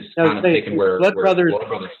has kind of taken where Blood Brothers.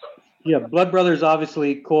 Yeah, Blood Brothers,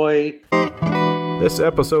 obviously, Koi. This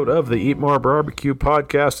episode of the Eat More Barbecue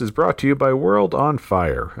podcast is brought to you by World on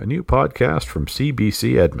Fire, a new podcast from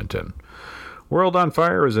CBC Edmonton. World on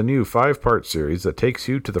Fire is a new 5-part series that takes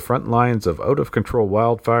you to the front lines of out-of-control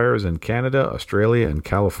wildfires in Canada, Australia, and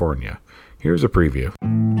California. Here's a preview.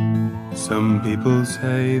 Some people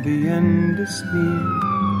say the end is near.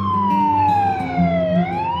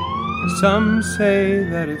 Some say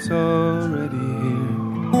that it's already here.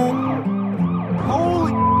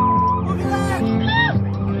 Holy! Look at that!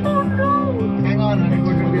 Oh no! Hang on, honey,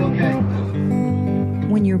 we're gonna be okay.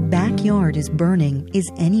 When your backyard is burning, is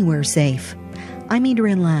anywhere safe? I'm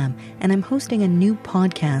Adrienne Lamb, and I'm hosting a new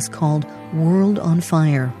podcast called World on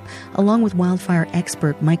Fire. Along with wildfire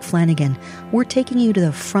expert Mike Flanagan, we're taking you to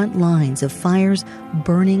the front lines of fires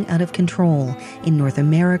burning out of control in North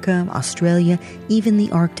America, Australia, even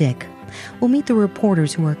the Arctic. We'll meet the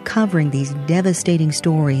reporters who are covering these devastating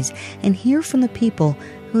stories and hear from the people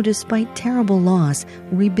who, despite terrible loss,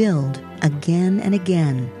 rebuild again and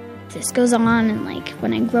again. This goes on, and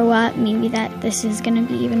when I grow up, maybe that this is going to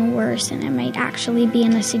be even worse, and I might actually be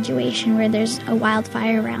in a situation where there's a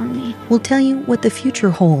wildfire around me. We'll tell you what the future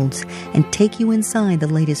holds and take you inside the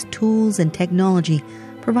latest tools and technology,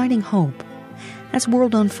 providing hope. That's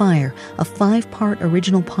World on Fire, a 5-part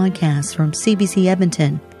original podcast from CBC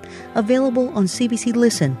Edmonton. Available on CBC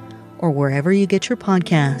Listen or wherever you get your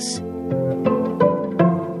podcasts.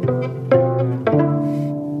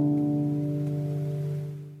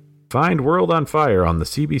 Find World on Fire on the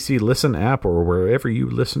CBC Listen app or wherever you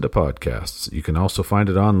listen to podcasts. You can also find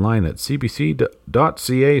it online at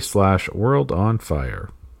cbc.ca/worldonfire.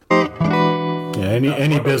 Yeah,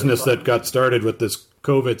 any business that got started with this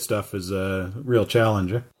COVID stuff is a real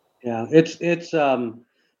challenge. Eh? Yeah, it's I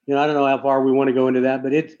don't know how far we want to go into that,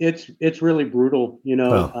 but it's really brutal.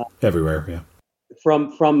 Everywhere. Yeah.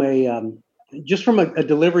 From a just from a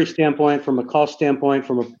delivery standpoint, from a cost standpoint,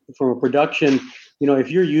 from a production,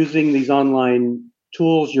 if you're using these online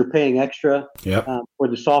tools, you're paying extra for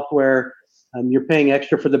the software. You're paying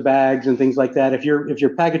extra for the bags and things like that. If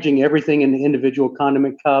you're packaging everything in the individual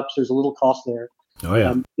condiment cups, there's a little cost there. Oh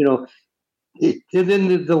yeah. And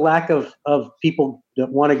then the lack of people that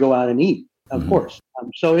want to go out and eat, of course.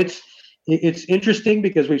 So it's interesting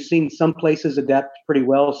because we've seen some places adapt pretty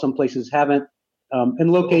well, some places haven't.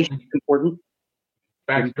 And location is important.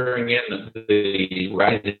 factoring in the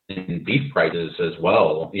rise in beef prices as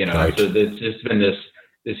well. Right. So there's just been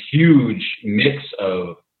this huge mix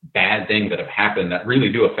of bad things that have happened that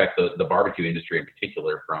really do affect the barbecue industry in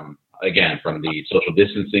particular, from the social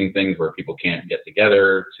distancing things where people can't get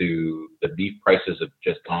together, to the beef prices have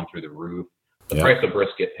just gone through the roof. The price of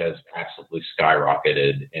brisket has absolutely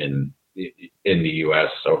skyrocketed in the U.S.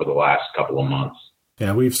 over the last couple of months.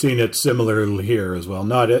 Yeah, we've seen it similarly here as well.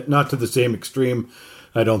 Not to the same extreme,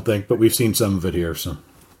 I don't think, but we've seen some of it here. So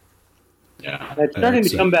yeah, it's starting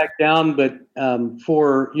to come back down. But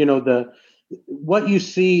for what you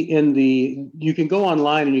see you can go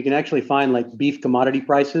online and you can actually find like beef commodity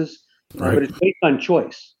prices, but it's based on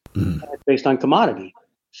choice. It's based on commodity.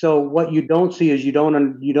 So what you don't see is you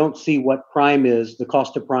don't see what prime is, the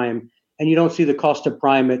cost of prime, and you don't see the cost of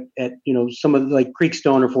prime at some of like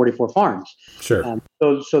Creekstone or 44 Farms. Sure.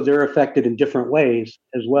 So they're affected in different ways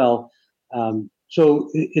as well. So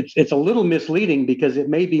it's a little misleading because it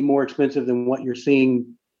may be more expensive than what you're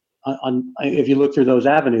seeing on if you look through those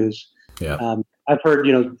avenues. Yeah. I've heard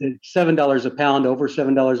 $7 a pound, over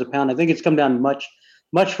 $7 a pound. I think it's come down much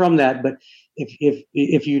from that. But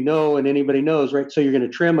if you know, and anybody knows, right? So you're going to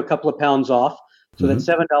trim a couple of pounds off, so that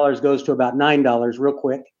 $7 goes to about $9 real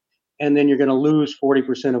quick, and then you're going to lose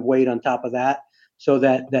 40% of weight on top of that. So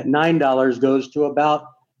that $9 goes to about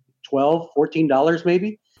 $12, $14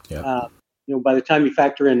 maybe. Yeah. By the time you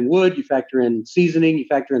factor in wood, you factor in seasoning, you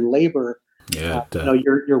factor in labor. Yeah.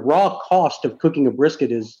 Your raw cost of cooking a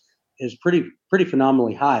brisket is pretty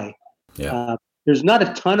phenomenally high. Yeah. There's not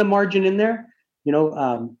a ton of margin in there.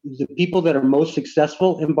 The people that are most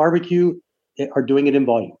successful in barbecue are doing it in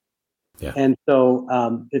volume. Yeah. And so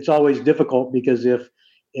it's always difficult because if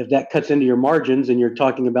that cuts into your margins and you're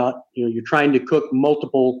talking about, you're trying to cook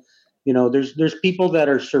multiple, there's people that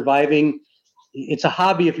are surviving. It's a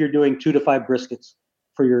hobby if you're doing 2 to 5 briskets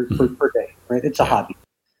per day, right? It's a hobby.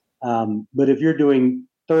 But if you're doing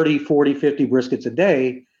 30, 40, 50 briskets a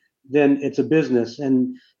day, then it's a business.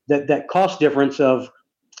 And that cost difference of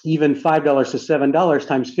even $5 to $7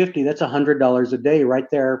 times 50, that's $100 a day right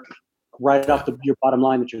there, right off your bottom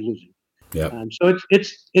line that you're losing. Yeah. So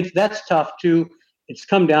it's that's tough too. It's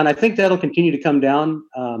come down. I think that'll continue to come down.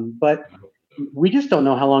 But we just don't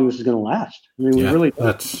know how long this is going to last. I mean, we really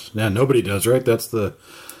don't. Nobody does, right? That's the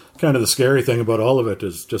kind of the scary thing about all of it,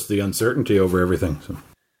 is just the uncertainty over everything. So.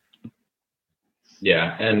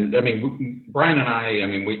 Yeah, and I mean, Brian and I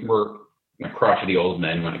mean, we're crotchety old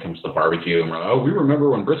men when it comes to barbecue, and we're like, we remember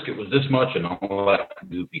when brisket was this much and all that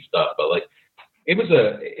goofy stuff. But like, it was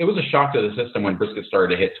a shock to the system when brisket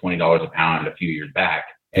started to hit $20 a pound a few years back.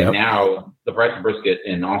 And now the price of brisket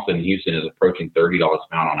in Austin and Houston is approaching $30 a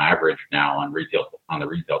pound on average now on the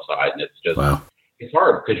retail side. And it's just, it's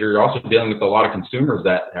hard because you're also dealing with a lot of consumers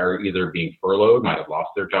that are either being furloughed, might have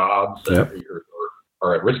lost their jobs,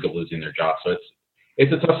 or at risk of losing their jobs. So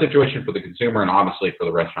it's a tough situation for the consumer and obviously for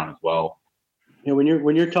the restaurant as well. When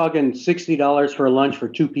you're talking $60 for a lunch for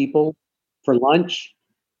 2 people for lunch,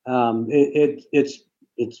 it's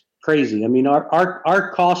crazy. I mean,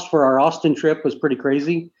 our cost for our Austin trip was pretty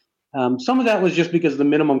crazy. Some of that was just because of the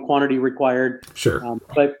minimum quantity required. Sure.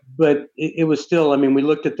 But it was still, I mean, we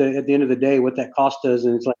looked at the end of the day what that cost us,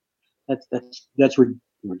 and it's like that's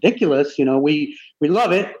ridiculous. We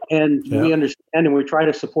love it and we understand, and we try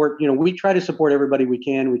to support. We try to support everybody we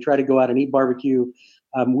can. We try to go out and eat barbecue.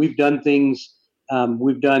 We've done things.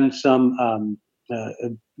 We've done some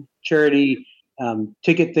charity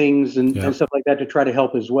ticket things and stuff like that to try to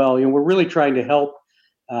help as well. We're really trying to help.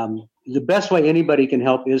 The best way anybody can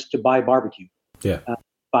help is to buy barbecue. Yeah.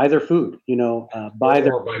 Buy their food, buy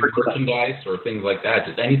merchandise or things like that.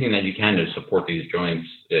 Just anything that you can to support these joints.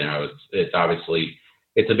 It's obviously,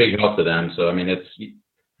 it's a big help to them. So, I mean,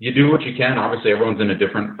 you do what you can. Obviously, everyone's in a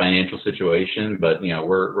different financial situation, but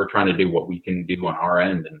we're trying to do what we can do on our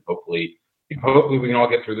end, and hopefully we can all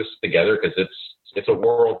get through this together, because it's a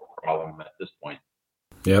world problem at this point.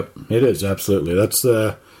 Yep, it is, absolutely. That's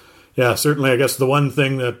certainly, I guess the one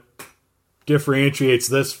thing that differentiates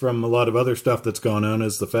this from a lot of other stuff that's going on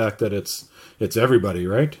is the fact that it's everybody,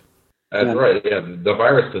 right? That's right. Yeah, the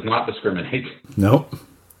virus does not discriminate. Nope.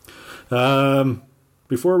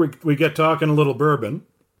 Before we get talking a little bourbon,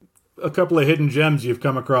 a couple of hidden gems you've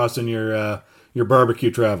come across in your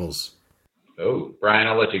barbecue travels. Oh, Brian,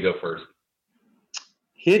 I'll let you go first.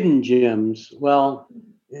 Hidden gems. Well,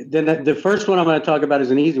 then the first one I'm going to talk about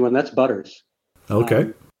is an easy one. That's Butters.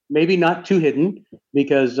 Okay. Maybe not too hidden,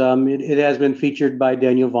 because it has been featured by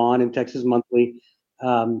Daniel Vaughn in Texas Monthly.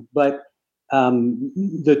 But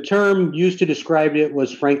the term used to describe it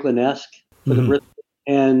was Franklin-esque for the brisket.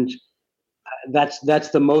 And That's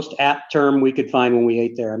the most apt term we could find when we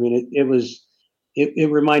ate there. I mean,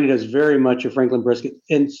 it reminded us very much of Franklin brisket,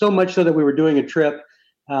 and so much so that we were doing a trip.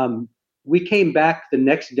 We came back the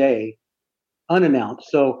next day unannounced.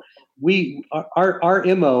 So our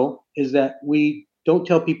MO is that we don't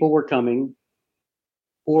tell people we're coming,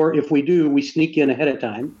 or if we do, we sneak in ahead of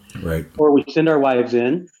time, Right. or we send our wives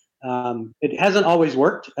in. It hasn't always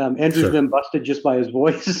worked. Andrew's been busted just by his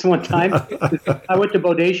voice one time. I went to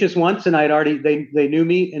Bodacious once, and they knew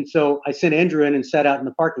me, and so I sent Andrew in and sat out in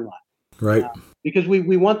the parking lot. Right. Because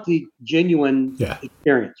we want the genuine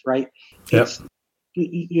experience, right? Yep.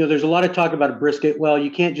 There's a lot of talk about a brisket. Well,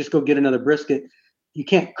 you can't just go get another brisket. You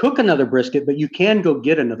can't cook another brisket, but you can go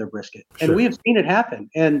get another brisket. And Sure. we have seen it happen.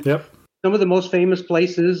 And Yep. some of the most famous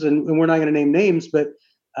places, and we're not going to name names, but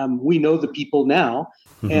we know the people now,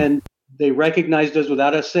 and they recognized us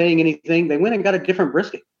without us saying anything. They went and got a different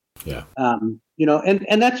brisket. Yeah. And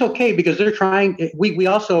that's okay, because they're trying. We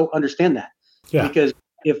also understand that. Yeah. Because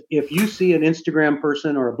if you see an Instagram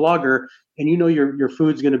person or a blogger and you know your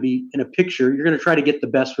food's going to be in a picture, you're going to try to get the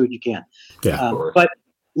best food you can. Yeah. But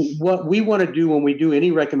what we want to do when we do any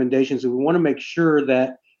recommendations is we want to make sure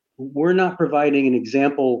that we're not providing an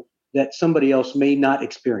example that somebody else may not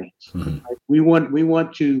experience. Right? We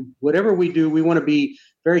want to, whatever we do, we want to be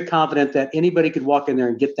very confident that anybody could walk in there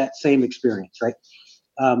and get that same experience, right?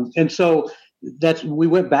 And so we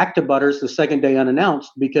went back to Butters the second day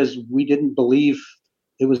unannounced because we didn't believe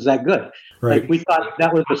it was that good. Right. Like, we thought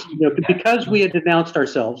that was because we had announced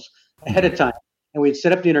ourselves ahead of time and we had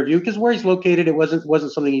set up the interview, because where he's located, it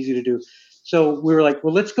wasn't something easy to do. So we were like,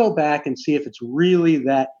 well, let's go back and see if it's really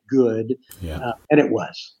that good. Yeah. And it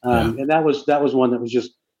was. And that was one that was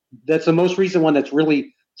that's the most recent one that's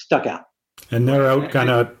really stuck out. And they're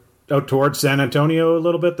out towards San Antonio a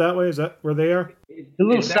little bit that way. Is that where they are? A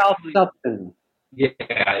little south. Yeah,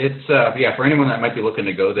 it's for anyone that might be looking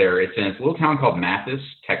to go there, it's in a little town called Mathis,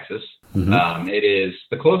 Texas. It is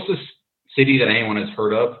the closest city that anyone has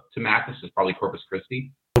heard of to Mathis is probably Corpus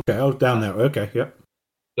Christi. Okay, down there. Okay, yep.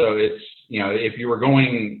 So it's, if you were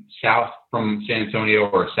going south from San Antonio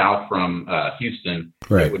or south from Houston,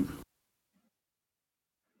 right.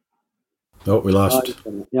 We lost.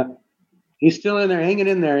 Yeah, he's still in there, hanging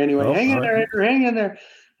in there anyway. Hang in there, Andrew, hang in there.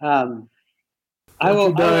 I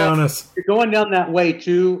will die on us. You're going down that way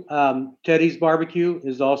too. Teddy's Barbecue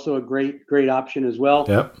is also a great option as well.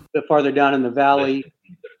 Yep. A bit farther down in the valley.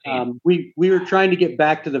 We were trying to get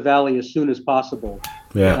back to the valley as soon as possible.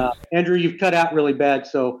 Yeah. Andrew, you've cut out really bad.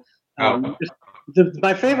 So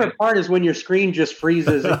my favorite part is when your screen just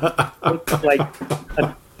freezes.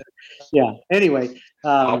 Anyway,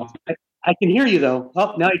 I can hear you though.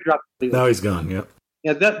 Oh, now he dropped. Now he's gone. Yep.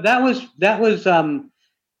 Yeah. That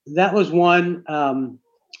was one.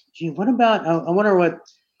 What about? I wonder what,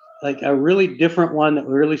 like, a really different one that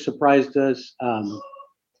really surprised us.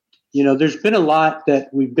 There's been a lot that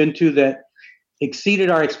we've been to that exceeded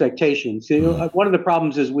our expectations. One of the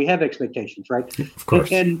problems is we have expectations, right? Of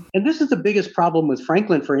course. And this is the biggest problem with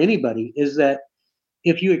Franklin for anybody, is that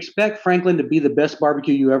if you expect Franklin to be the best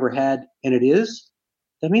barbecue you ever had, and it is,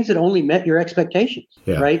 that means it only met your expectations,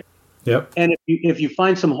 right? Yep. And if you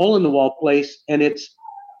find some hole in the wall place and it's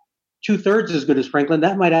 2/3 as good as Franklin,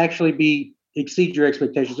 that might actually exceed your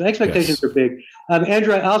expectations. So expectations are big.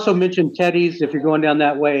 Andrew, I also mentioned Teddy's if you're going down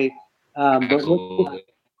that way. Absolutely.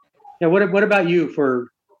 What about you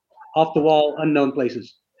for off the wall unknown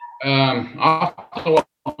places? Off the wall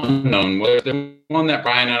unknown. Well, the one that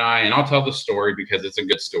Brian and I'll tell the story because it's a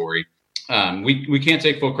good story. We can't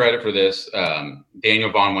take full credit for this.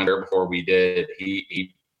 Daniel Vaughn went there before we did.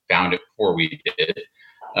 He found it before we did.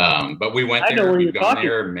 But we went there. We've gone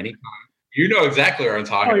there many times. You know exactly what I'm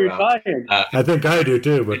talking about. I think I do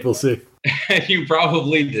too, but we'll see. You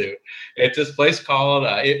probably do. It's this place called,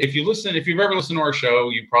 if you've ever listened to our show,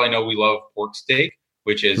 you probably know we love pork steak,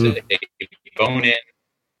 which is a bone-in,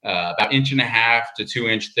 about 1.5 to 2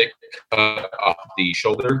 inch thick cut off the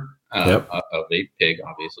shoulder of a pig,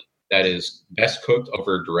 obviously. That is best cooked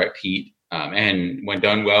over direct heat. And when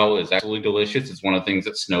done well, is absolutely delicious. It's one of the things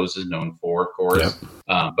that Snow's is known for, of course.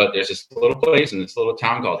 Yep. But there's this little place in this little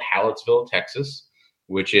town called Hallettsville, Texas,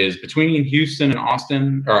 which is between Houston and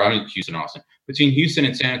Austin, between Houston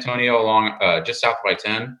and San Antonio along just south of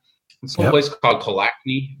I-10. It's a place called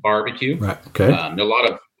Kalachny Barbecue. Right. Okay. There are a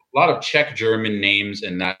lot of Czech German names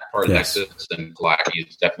in that part of Texas, and Kalachny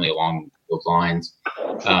is definitely along those lines.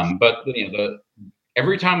 But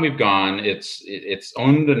every time we've gone, it's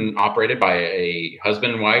owned and operated by a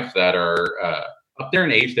husband and wife that are up there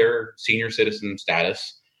in age. They're senior citizen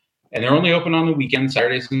status. And they're only open on the weekends,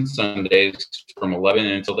 Saturdays and Sundays from 11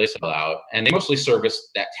 until they sell out. And they mostly service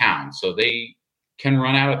that town. So they can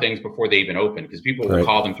run out of things before they even open, because people will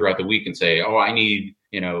call them throughout the week and say, oh, I need,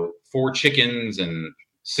 4 chickens and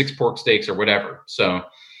 6 pork steaks or whatever. So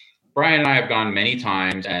Brian and I have gone many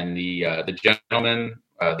times, and the gentleman,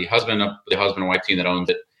 the husband and wife team that owns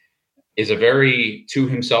it, is a very to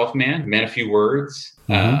himself man of few words.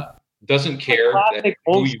 Doesn't care. Classic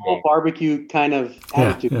old school barbecue kind of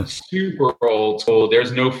attitude. Yeah. Super old school.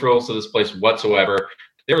 There's no frills to this place whatsoever.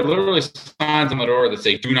 There are literally signs on the door that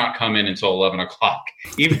say, do not come in until 11 o'clock.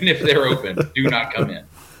 Even if they're open, do not come in.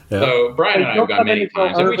 Yeah. So Brian and I have gone many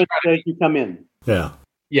times. And we try to come in. Yeah.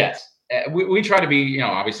 Yes. We try to be,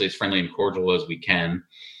 obviously as friendly and cordial as we can.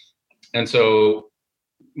 And so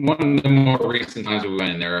one of the more recent times we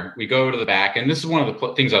went in there, we go to the back, and this is one of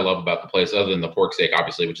the things I love about the place, other than the pork steak,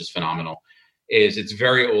 obviously, which is phenomenal, is it's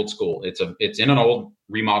very old school. It's in an old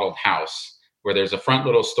remodeled house where there's a front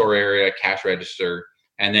little store area, cash register,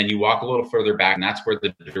 and then you walk a little further back, and that's where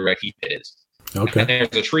the direct heat is. Okay. And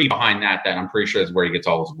there's a tree behind that I'm pretty sure is where he gets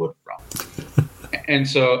all his wood from. And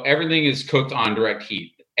so everything is cooked on direct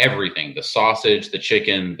heat. Everything, the sausage, the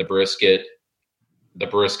chicken, the brisket,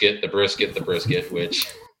 which...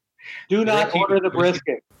 Do not order the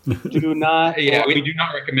brisket. Do not. Yeah, we do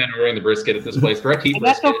not recommend ordering the brisket at this place. Direct heat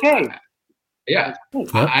brisket. That's okay. Yeah.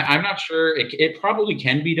 I'm not sure. It probably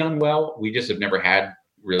can be done well. We just have never had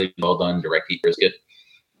really well done direct heat brisket.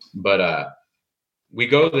 But we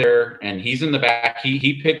go there, and he's in the back.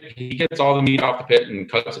 He gets all the meat off the pit and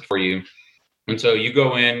cuts it for you. And so you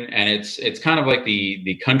go in, and it's kind of like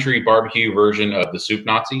the country barbecue version of the Soup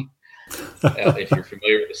Nazi. If you're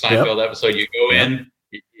familiar with the Seinfeld episode, you go in.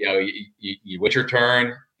 You wait your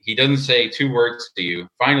turn. He doesn't say 2 words to you.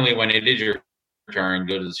 Finally, when it is your turn,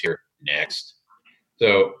 you'll just hear next.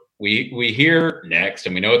 So we hear next,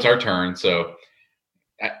 and we know it's our turn. So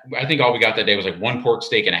I think all we got that day was like 1 pork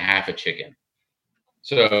steak and a half a chicken.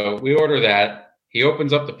 So we order that. He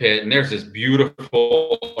opens up the pit, and there's this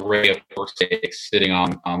beautiful array of pork steaks sitting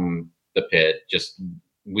on the pit. Just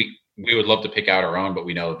we would love to pick out our own, but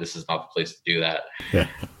we know this is not the place to do that. Yeah.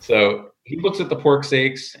 So he looks at the pork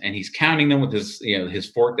steaks, and he's counting them with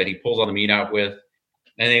his fork that he pulls all the meat out with.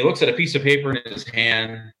 And he looks at a piece of paper in his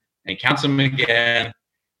hand, and he counts them again.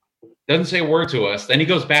 Doesn't say a word to us. Then he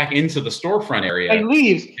goes back into the storefront area. He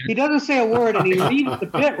leaves. He doesn't say a word, and he leaves the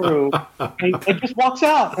pit room and just walks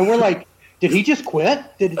out. And we're like, did he just quit?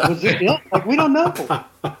 Was this it? Like, we don't know.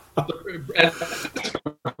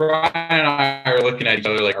 Brian and I are looking at each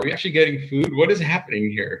other like, are we actually getting food? What is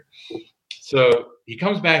happening here? So he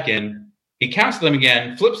comes back in. He counts them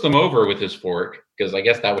again, flips them over with his fork, because I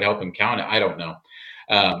guess that would help him count it. I don't know.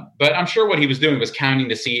 But I'm sure what he was doing was counting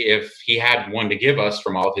to see if he had one to give us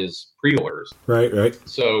from all of his pre-orders. Right.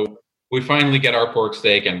 So we finally get our pork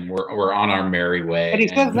steak, and we're on our merry way. And he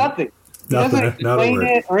says nothing. He doesn't explain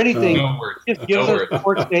it or anything. No words. He just gives us the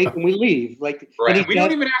pork steak, and we leave. Like, right. We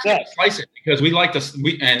don't even ask him to slice it, because we like to.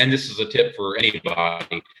 And this is a tip for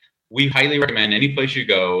anybody. We highly recommend any place you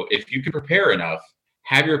go, if you can prepare enough,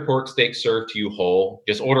 have your pork steak served to you whole.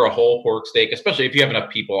 Just order a whole pork steak, especially if you have enough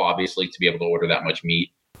people, obviously, to be able to order that much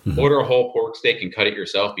meat. Mm-hmm. Order a whole pork steak and cut it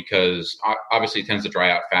yourself, because obviously it tends to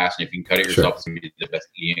dry out fast. And if you can cut it yourself, it's going to be the best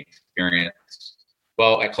eating experience.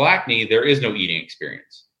 Well, at Kalakni, there is no eating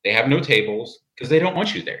experience. They have no tables because they don't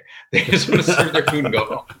want you there. They just want to serve their food and go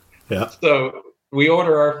home. Yeah. So we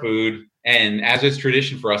order our food. And as is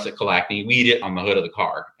tradition for us at Kalakni, we eat it on the hood of the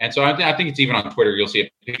car. And so I think it's even on Twitter. You'll see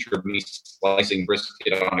a picture of me slicing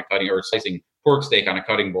brisket on a cutting, or slicing pork steak on a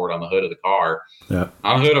cutting board on the hood of the car,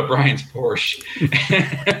 on the hood of Brian's Porsche.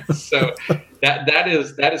 So that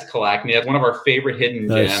is Kalakni. That's one of our favorite hidden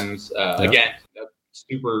gems. Again,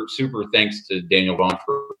 super thanks to Daniel Vaughn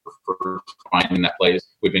for finding that place.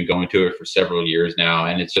 We've been going to it for several years now,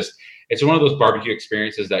 and it's one of those barbecue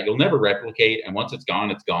experiences that you'll never replicate. And once it's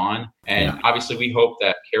gone, it's gone. And obviously we hope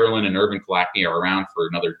that Carolyn and Irvin Kalakni are around for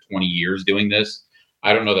another 20 years doing this.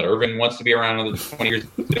 I don't know that Irvin wants to be around another 20 years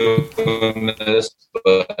doing this,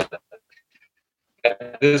 but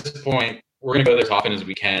at this point, we're going to go there as often as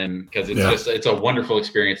we can, because it's a wonderful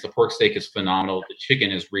experience. The pork steak is phenomenal. The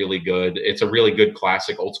chicken is really good. It's a really good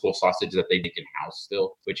classic old school sausage that they make in-house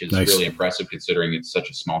still, which is really impressive considering it's such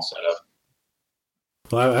a small setup.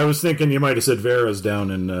 Well, I was thinking you might have said Vera's down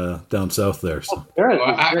south there. So.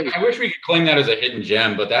 I wish we could claim that as a hidden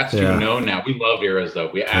gem, but that's too known now. We love Vera's, though.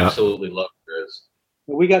 We absolutely love Vera's.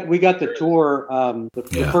 We got the tour.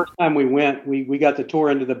 The first time we went, we got the tour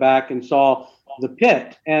into the back and saw the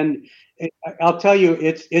pit. And I'll tell you,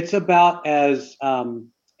 it's about as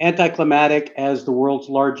anticlimactic as the world's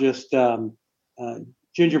largest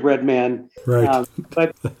gingerbread man. Right.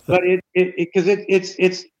 But because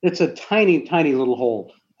it's a tiny little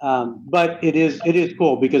hole. But it is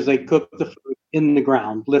cool because they cook the food in the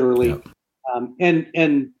ground, literally. Yep.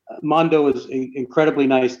 And Mondo is an incredibly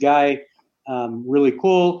nice guy, really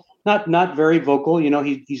cool. Not very vocal.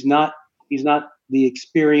 He's not the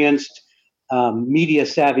experienced media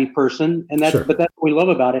savvy person, and that's what we love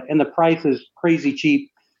about it. And the price is crazy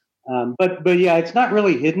cheap. But yeah, it's not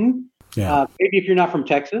really hidden. Yeah. Maybe if you're not from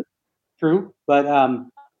Texas, true. But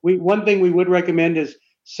one thing we would recommend is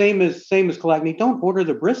same as Kalagny. Don't order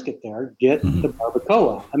the brisket there. Get the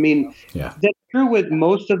barbacoa. I mean, that's true with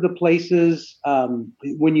most of the places.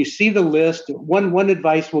 When you see the list, one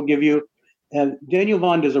advice we'll give you. Daniel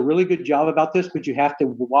Vaughn does a really good job about this, but you have to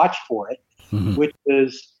watch for it, which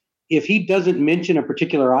is if he doesn't mention a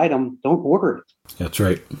particular item, don't order it. That's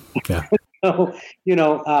right. Yeah. So,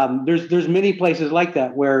 there's many places like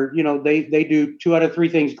that where, they do 2 out of 3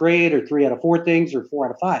 things great, or 3 out of 4 things, or 4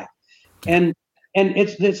 out of 5. And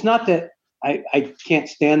it's not that I can't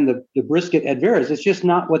stand the brisket at Vera's. It's just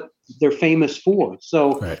not what they're famous for.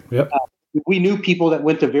 So we knew people that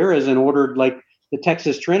went to Vera's and ordered like the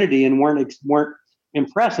Texas Trinity and weren't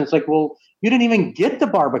impressed. And it's like, well, you didn't even get the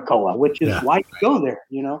barbacoa, which is why you go there,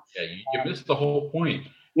 Yeah, you missed the whole point.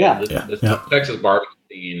 Yeah. The Texas barbecue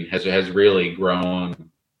scene has really grown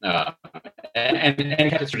and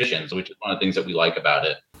kept its traditions, which is one of the things that we like about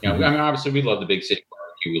it. I mean, obviously we love the big city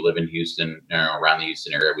barbecue. We live in Houston, around the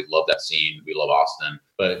Houston area. We love that scene. We love Austin.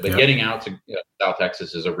 But getting out to South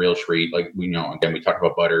Texas is a real treat. Like again, we talked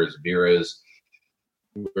about Butters, Vera's.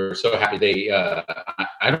 We're so happy they.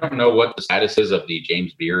 I don't know what the status is of the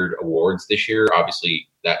James Beard Awards this year. Obviously,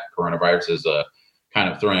 that coronavirus is kind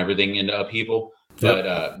of throwing everything into upheaval.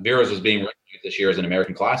 But Vera's was being recognized this year as an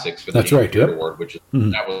American Classics for the James Beard Award, which is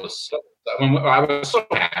that was so. I was so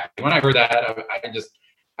happy when I heard that.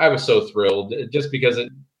 I was so thrilled, just because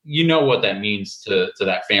what that means to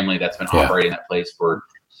that family that's been operating that place for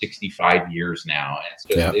 65 years now.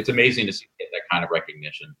 And it's amazing to see get that kind of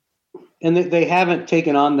recognition. And they haven't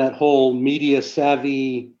taken on that whole media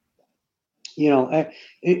savvy.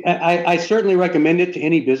 I certainly recommend it to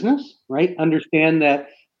any business. Right? Understand that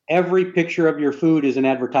every picture of your food is an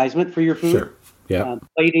advertisement for your food. Sure. Yeah.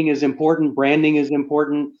 Plating is important. Branding is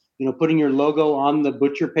important. Putting your logo on the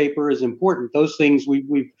butcher paper is important. Those things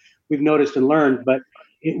we've noticed and learned. But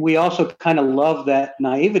we also kind of love that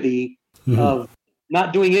naivety of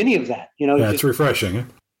not doing any of that. It's refreshing.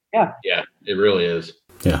 Yeah. Yeah, it really is.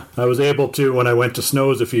 Yeah, I was able to, when I went to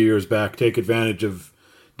Snow's a few years back, take advantage of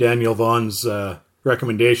Daniel Vaughn's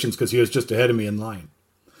recommendations because he was just ahead of me in line.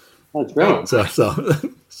 That's great.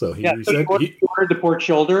 So he said he ordered the pork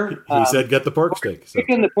shoulder. He said get the pork steak. So.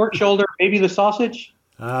 Chicken, the pork shoulder, maybe the sausage.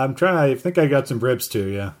 I'm trying. I think I got some ribs too.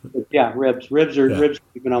 Yeah. Yeah, ribs. Ribs are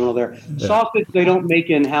phenomenal there. Yeah. Sausage they don't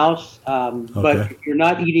make in house, but if you're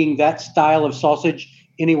not eating that style of sausage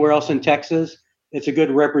anywhere else in Texas, it's a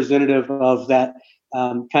good representative of that.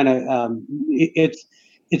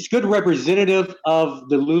 It's good representative of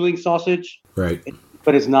the Luling sausage, right?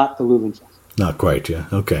 But it's not the Luling sausage. Not quite, yeah.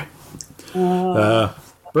 Okay.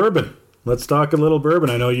 Bourbon. Let's talk a little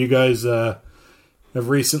bourbon. I know you guys have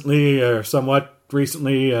somewhat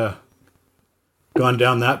recently gone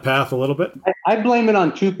down that path a little bit. I blame it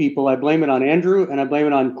on 2 people. I blame it on Andrew, and I blame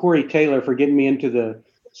it on Corey Taylor for getting me into the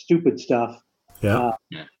stupid stuff. Yeah.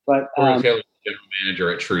 But Corey Taylor, general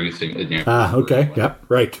manager at Truth. Okay. Yep.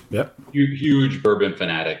 Right. Yep. Huge bourbon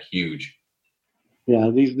fanatic. Huge.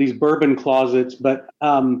 Yeah. These bourbon closets, but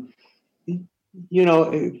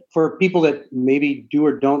for people that maybe do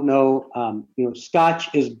or don't know, Scotch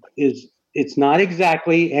is it's not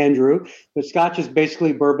exactly, Andrew, but Scotch is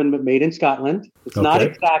basically bourbon but made in Scotland. It's not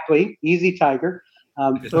exactly Easy Tiger.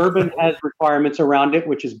 Bourbon has requirements around it,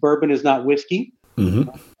 which is bourbon is not whiskey.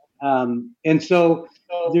 And so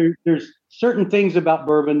there's certain things about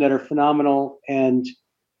bourbon that are phenomenal. And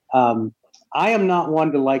I am not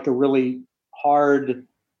one to like a really hard,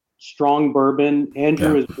 strong bourbon.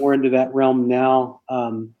 Andrew is more into that realm now.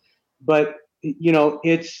 But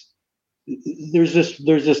there's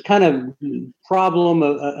this kind of problem,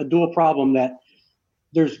 a dual problem, that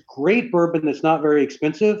there's great bourbon that's not very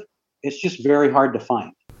expensive. It's just very hard to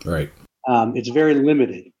find. Right. It's very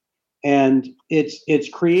limited, and it's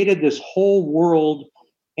created this whole world.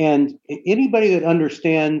 And anybody that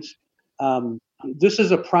understands, this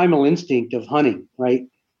is a primal instinct of hunting, right?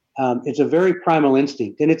 It's a very primal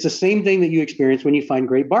instinct, and it's the same thing that you experience when you find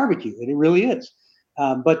great barbecue. And it really is.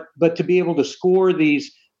 But to be able to score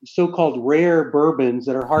these so-called rare bourbons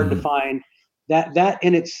that are hard to find, that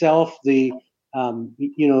in itself, the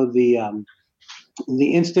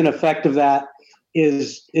instant effect of that,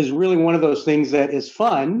 is really one of those things that is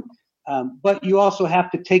fun, but you also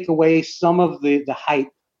have to take away some of the hype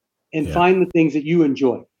and find the things that you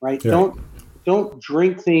enjoy, right? Don't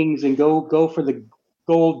drink things and go for the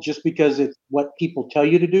gold just because it's what people tell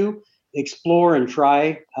you to do. Explore and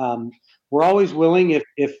try. We're always willing, if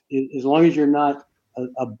as long as you're not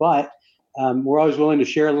a butt, we're always willing to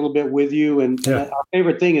share a little bit with you. And our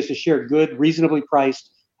favorite thing is to share good, reasonably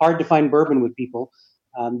priced, hard to find bourbon with people,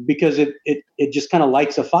 because it just kind of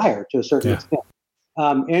lights a fire to a certain extent.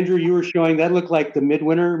 Andrew, you were showing that looked like the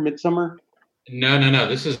midsummer. No.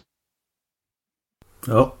 This is.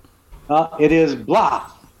 Oh. It is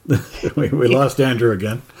blah. we lost Andrew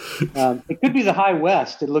again. It could be the High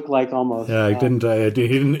West. It looked like almost. Yeah, he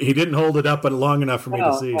didn't hold it up long enough for me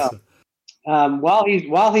to see. No. So.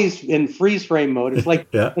 While he's in freeze frame mode, it's like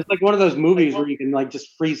it's like one of those movies where you can like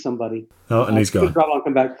just freeze somebody. Oh, and he's gone. I'll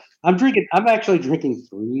come back. I'm actually drinking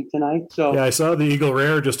 3 tonight. So I saw the Eagle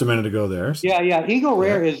Rare just a minute ago there. So. Yeah. Eagle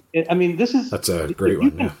Rare is. I mean, that's a great one.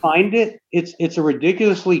 You can find it. It's a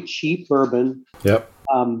ridiculously cheap bourbon. Yep.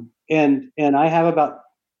 And I have about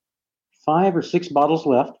 5 or 6 bottles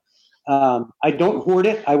left. I don't hoard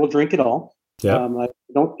it. I will drink it all. Yeah.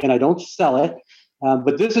 I don't sell it.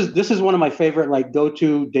 But this is one of my favorite, like,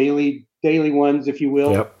 go-to daily ones, if you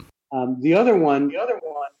will. Yep. The other one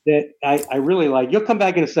that I really like. You'll come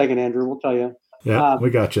back in a second, Andrew. We'll tell you. Yeah, we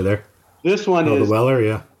got you there. This one is the Weller.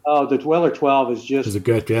 Yeah. Oh, the Weller 12 is just. Is it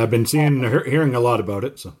good? Yeah, I've been hearing a lot about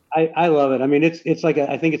it. So I love it. I mean, it's like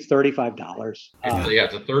I think it's $35. It's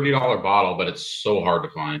a $30 bottle, but it's so hard to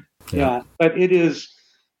find. Yeah, but it is,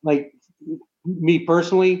 like, me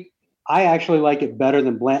personally, I actually like it better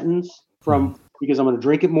than Blanton's because I'm going to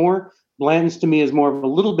drink it more. Blanton's to me is more of a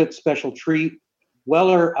little bit special treat.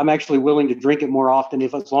 Weller, I'm actually willing to drink it more often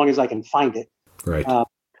as long as I can find it. Right.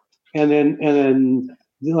 And then,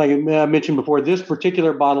 like I mentioned before, this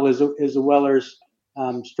particular bottle is a Weller's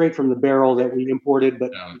straight from the barrel that we imported.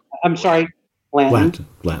 But I'm sorry, Blanton.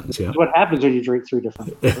 Blanton's, yeah. That's what happens when you drink 3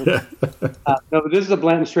 different. No, but this is a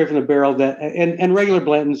Blanton straight from the barrel and regular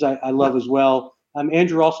Blantons I love as well.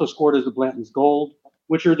 Andrew also scored as the Blanton's Gold,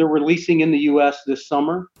 which they're releasing in the U.S. this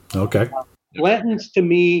summer. Okay. Blanton's to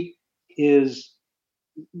me is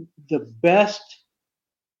the best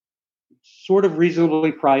sort of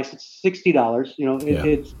reasonably priced. It's $60.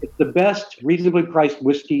 It's the best reasonably priced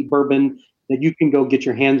whiskey bourbon that you can go get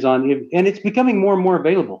your hands on, and it's becoming more and more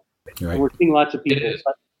available. Right. We're seeing lots of people. It is.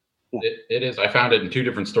 It is. I found it in 2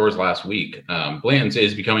 different stores last week. Blanton's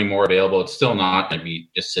is becoming more available. It's still not going to be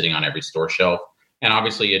just sitting on every store shelf, and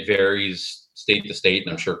obviously it varies state to state,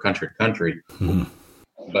 and I'm sure country to country. Mm-hmm.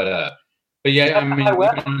 But yeah, I mean, High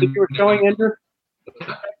West, you were showing, Andrew?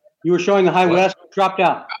 You were showing the High West, dropped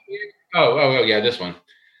out. Oh, yeah, this one.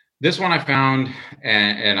 This one I found,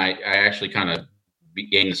 and I actually kind of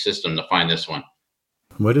gained the system to find this one.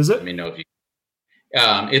 What is it? Let me know if you.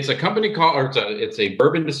 It's a company called, it's a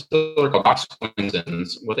bourbon distiller called Doc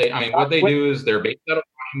Swinson's. What they do is they're based out of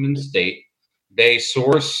Washington State. They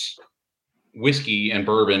source whiskey and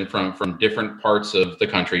bourbon from different parts of the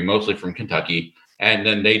country, mostly from Kentucky, and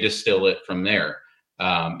then they distill it from there.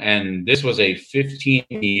 And this was a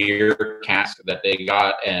 15-year cask that they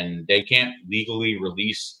got, and they can't legally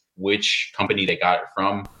release which company they got it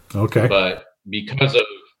from. Okay. But because of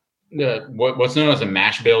what's known as a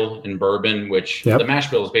mash bill in bourbon, which the mash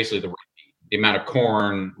bill is basically the amount of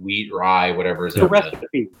corn, wheat, rye, whatever is in the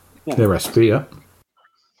recipe. Yeah. The recipe, yeah.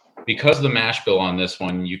 Because of the mash bill on this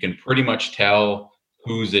one, you can pretty much tell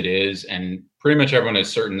whose it is, and pretty much everyone is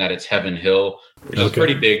certain that it's Heaven Hill, which is a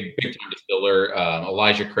pretty big time distiller.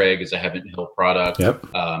 Elijah Craig is a Heaven Hill product. Yep.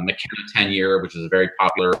 McKenna 10-year, which is a very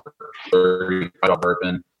popular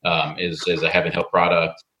bourbon, is a Heaven Hill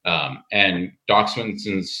product. And Doc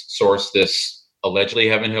Swinson's sourced this allegedly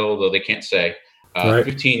Heaven Hill, though they can't say.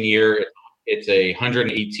 15-year, it's a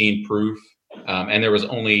 118 proof, and there was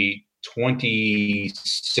only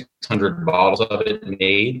 2,600 bottles of it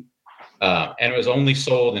made. And it was only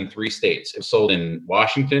sold in 3 states. It was sold in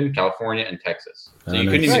Washington, California, and Texas. So you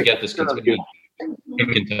couldn't even get this in Kentucky.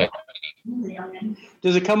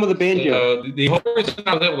 Does it come with a banjo? The whole reason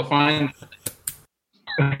I was able to find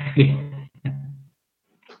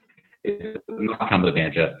it does not come with a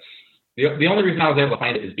banjo. The only reason I was able to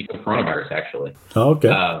find it is because of coronavirus, actually. Okay.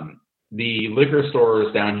 The liquor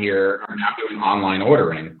stores down here are now doing online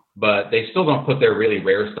ordering, but they still don't put their really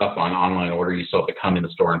rare stuff on online order. You still have to come in the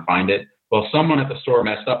store and find it. Well, someone at the store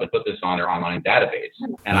messed up and put this on their online database,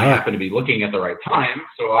 and I happened to be looking at the right time,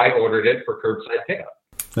 so I ordered it for curbside pickup.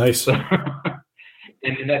 Nice. So,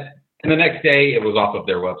 and the next day, it was off of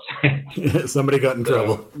their website. Somebody got in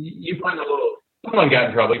trouble. You find someone got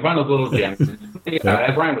in trouble. You find those little gems. As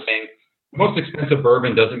Ryan was saying, the most expensive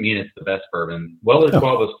bourbon doesn't mean it's the best bourbon. Weller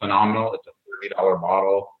 12 is phenomenal. It's a $30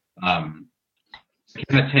 bottle. Kind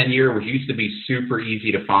of 10-year, which used to be super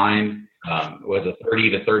easy to find, was a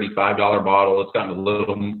 $30 to $35 bottle. It's gotten a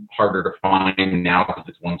little harder to find now because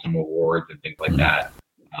it's won some awards and things like that.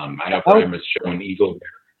 I know Brian was showing Eagle.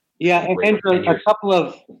 Yeah, and a couple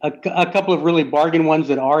of really bargain ones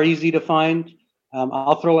that are easy to find.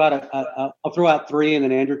 I'll throw out three, and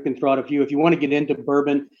then Andrew can throw out a few. If you want to get into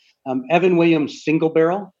bourbon, Evan Williams Single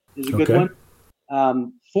Barrel is a good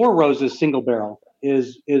one. Four Roses Single Barrel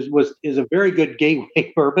is a very good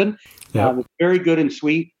gateway bourbon. It's very good and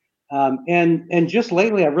sweet. And just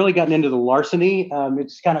lately, I've really gotten into the Larceny.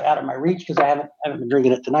 It's kind of out of my reach because I haven't been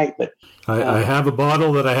drinking it tonight. But I have a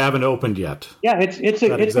bottle that I haven't opened yet. Yeah, it's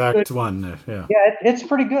exact a good one. Yeah, it's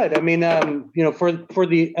pretty good. I mean, for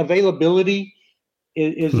the availability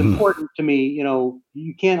is important to me.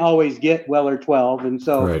 You can't always get Weller 12, and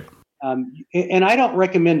so right. And I don't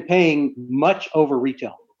recommend paying much over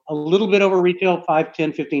retail. A little bit over retail, $5,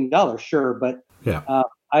 $10, $15, sure, but yeah.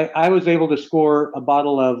 I was able to score a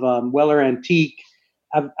bottle of Weller Antique.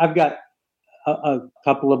 I've got a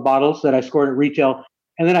couple of bottles that I scored at retail,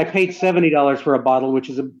 and then I paid $70 for a bottle, which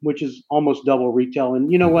is almost double retail.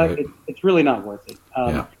 And you know what? Right. It's really not worth it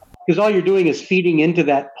because all you're doing is feeding into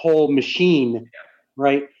that whole machine,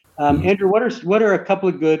 right? Andrew, what are a couple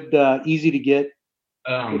of good, easy to get?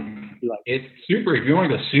 It's super. If you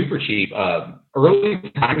want to go super cheap,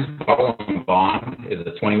 Early Times Bottle and Bond is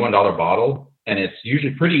a $21 bottle, and it's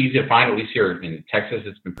usually pretty easy to find. At least here in Texas,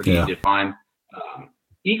 it's been pretty easy to find.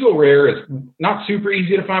 Eagle Rare is not super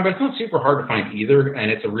easy to find, but it's not super hard to find either, and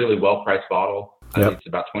it's a really well-priced bottle. I think it's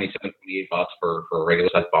about $27, $28 for a regular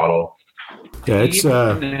size bottle. Yeah, it's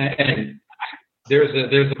and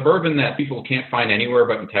there's a bourbon that people can't find anywhere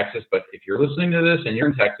but in Texas. But if you're listening to this and you're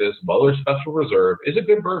in Texas, Weller Special Reserve is a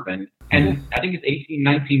good bourbon, and I think it's $18,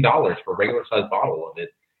 $19 for a regular size bottle of it,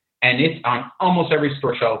 and it's on almost every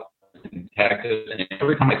store shelf in Texas. And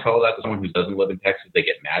every time I tell that to someone who doesn't live in Texas, they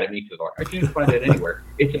get mad at me because I can't find it anywhere.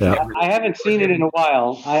 I haven't seen it in a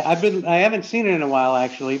while. I haven't seen it in a while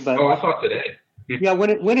actually, but I saw it today. Yeah,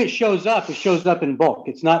 when it shows up in bulk.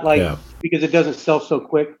 It's not like because it doesn't sell so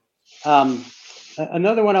quick.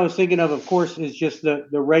 Another one I was thinking of course, is just the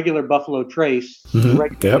regular Buffalo Trace.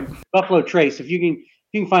 Buffalo Trace. If you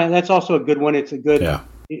can find it, that's also a good one. It's a good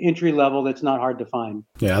entry level that's not hard to find.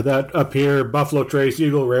 Yeah, that up here, Buffalo Trace,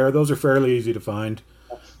 Eagle Rare, those are fairly easy to find.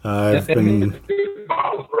 I've been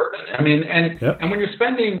bottles bourbon. I mean, and when you're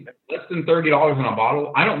spending less than $30 on a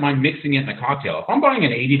bottle, I don't mind mixing it in a cocktail. If I'm buying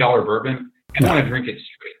an $80 bourbon, I want to drink it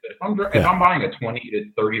straight. But if I'm buying a $20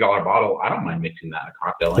 to $30 bottle, I don't mind mixing that in a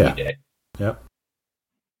cocktail any day. Yep.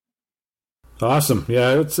 Awesome.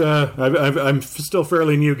 Yeah, it's I'm still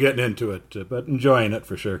fairly new getting into it, but enjoying it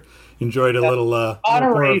for sure. Enjoyed a little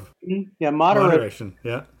moderation. Moderation.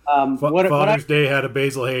 Yeah. Father's Day had a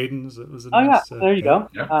Basil Hayden's. It was a nice, there you go.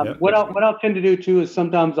 What I'll tend to do too is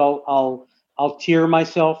sometimes I'll tier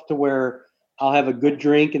myself to where I'll have a good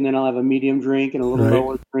drink and then I'll have a medium drink and a little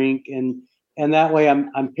lower drink, and that way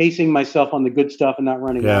I'm pacing myself on the good stuff and not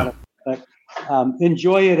running out of it. But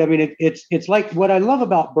enjoy it. I mean, it's like what I love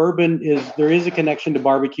about bourbon is there is a connection to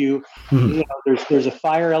barbecue. There's a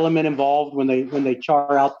fire element involved when they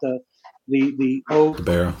char out the oak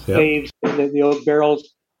barrel, staves, the oak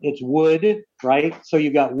barrels. It's wood, right? So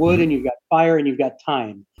you've got wood and you've got fire and you've got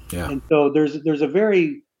time. Yeah. And so there's a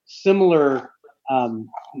very similar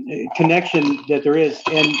connection that there is,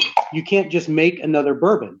 and you can't just make another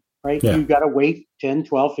bourbon, right? You've got to wait 10,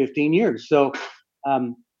 12, 15 years. So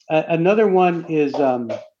another one is, gosh,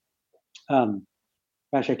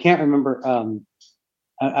 I can't remember.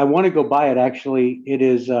 I want to go buy it. Actually, it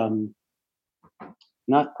is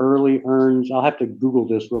not Early Earns. I'll have to Google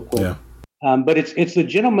this real quick. Yeah. But it's the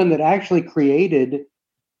gentleman that actually created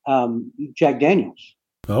Jack Daniels.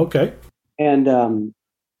 Okay. And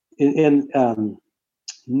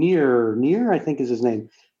Near, I think is his name.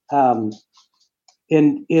 And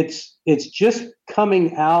it's just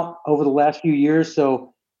coming out over the last few years.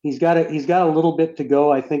 So he's got a little bit to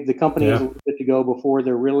go. I think the company has a little bit to go before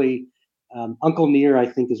they're really Uncle Near, I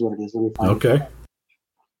think is what it is. Let me find it.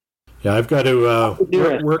 Yeah, I've got to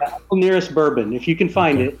work. Uncle Nearest Bourbon, if you can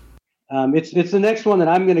find it. It's the next one that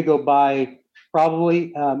I'm going to go buy.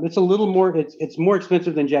 Probably it's a little more. It's more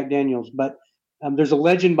expensive than Jack Daniels, but there's a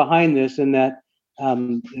legend behind this, in that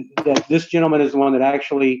that this gentleman is the one that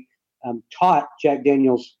actually taught Jack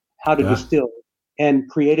Daniels how to distill and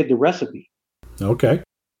created the recipe. Okay.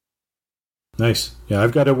 Nice. Yeah,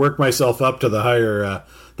 I've got to work myself up to the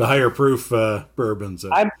higher proof bourbons.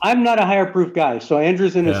 I'm not a higher proof guy. So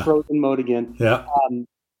Andrew's in his Yeah. frozen mode again. Yeah.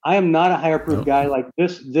 I am not a higher proof Nope. guy like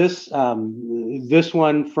this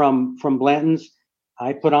one from Blanton's.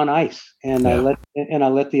 I put on ice and Yeah. I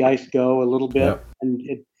let the ice go a little bit, Yeah. and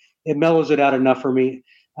it mellows it out enough for me.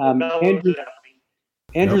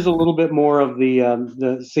 Andrew's a little bit more of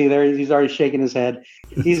the see there, he's already shaking his head.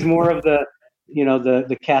 He's more of the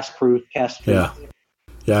cask proof. Yeah.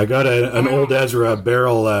 Yeah, I got an old Ezra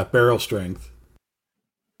barrel strength.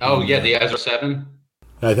 Oh yeah, the Ezra 7.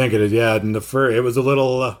 I think it is. Yeah, and it was a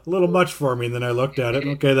little much for me. And then I looked at it.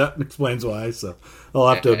 Okay, that explains why. So I'll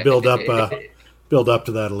have to build up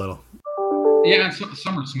to that a little. Yeah,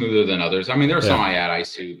 some are smoother than others. I mean, there are some Yeah. I add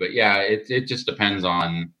ice to, but yeah, it just depends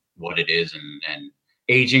on what it is, and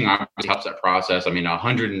aging obviously helps that process. I mean,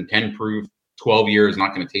 110 proof, 12 years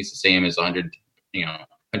not going to taste the same as 110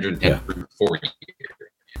 Yeah. proof 4 years.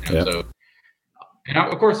 Yeah. So,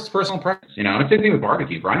 of course, it's personal preference. And same thing with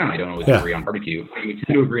barbecue. Brian and I don't always Yeah. agree on barbecue. We tend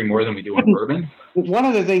to agree more than we do on bourbon. One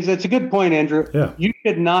of the things that's a good point, Andrew. Yeah. You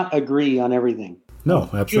should not agree on everything. No,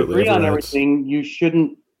 If you absolutely. agree on Everyone everything, you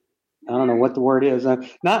shouldn't. I don't know what the word is. I'm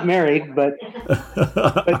not married, but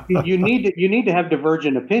you need to have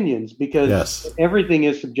divergent opinions, because Yes. everything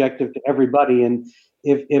is subjective to everybody. And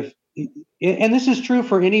and this is true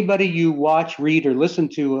for anybody you watch, read, or listen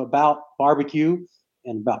to about barbecue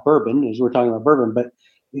and about bourbon, as we're talking about bourbon. But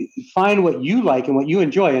find what you like and what you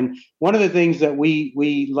enjoy. And one of the things that we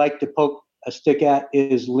like to poke a stick at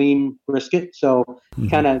is lean brisket. So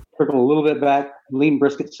kind of trickle a little bit back. Lean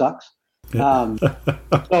brisket sucks.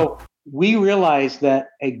 So we realize that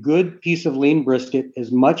a good piece of lean brisket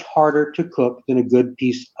is much harder to cook than a good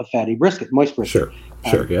piece of fatty brisket, moist brisket.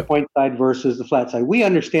 Sure. Yeah. Point side versus the flat side. We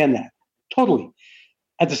understand that totally.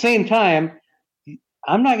 At the same time,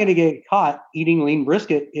 I'm not going to get caught eating lean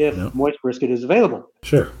brisket if moist brisket is available.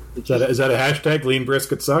 Sure. Is that a hashtag? Lean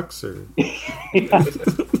brisket sucks? Or?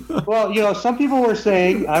 Well, some people were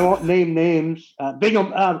saying, I won't name names,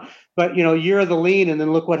 Bingham, but year of the lean, and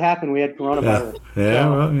then look what happened. We had coronavirus. Yeah.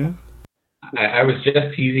 Well, yeah. I was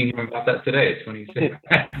just teasing him about that today. It's when he said.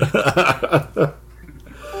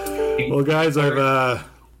 Well, guys,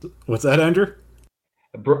 what's that, Andrew?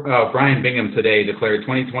 Brian Bingham today declared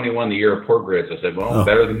 2021 the year of pork ribs. I said, well,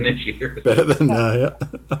 better than this year. Better than yeah.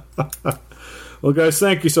 Well, guys,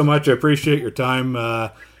 thank you so much. I appreciate your time.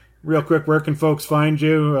 Real quick, where can folks find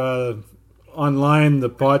you online, the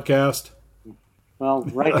podcast? Well,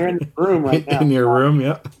 right here in the room right now. In your room,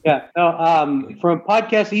 yeah. Yeah. No, from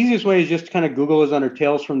podcast, the easiest way is just to kind of Google us under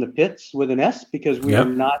Tales from the Pits with an S, because we are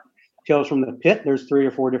not Tales from the Pit. There's 3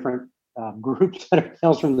 or 4 different groups that are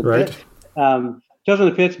Tales from the Pit. Tales from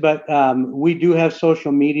the Pits, but we do have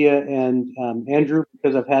social media, and Andrew,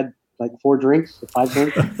 because I've had like 4 drinks, 5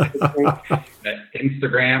 drinks.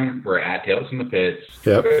 Instagram, we're at Tales from the Pits.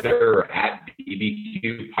 Yep. Twitter, we're at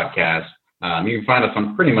BBQ Podcast. You can find us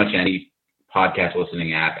on pretty much any podcast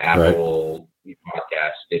listening app, Apple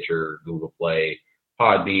Podcast, Stitcher, Google Play,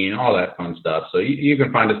 Podbean, all that fun stuff. So you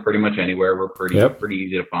can find us pretty much anywhere. We're pretty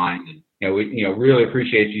easy to find. And we really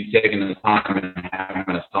appreciate you taking the time and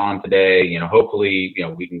having us on today. Hopefully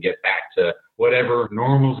we can get back to whatever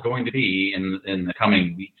normal is going to be in the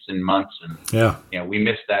coming weeks and months. And we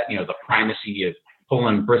missed that the primacy of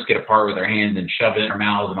pulling brisket apart with our hands and shoving it in our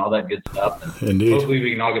mouths and all that good stuff. And Indeed. Hopefully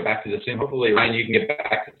we can all get back to this soon. Hopefully, Ryan, you can get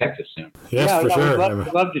back to Texas soon. Yes, for sure.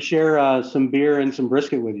 We'd love to share some beer and some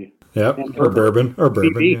brisket with you. Yep, or bourbon.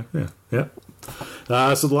 Yeah.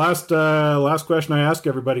 So the last question I ask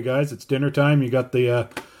everybody, guys, it's dinner time. You got the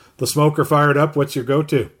smoker fired up. What's your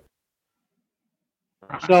go-to?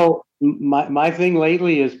 So my thing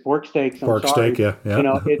lately is pork steaks. Pork steak, yeah.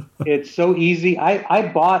 It's so easy. I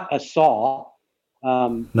bought a saw.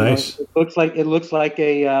 Nice. It looks like a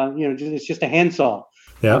it's just a hand saw.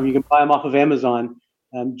 Yeah. You can buy them off of Amazon.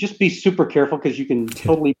 Just be super careful, because you can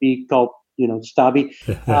totally be called stabby.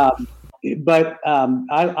 But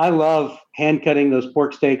I love hand cutting those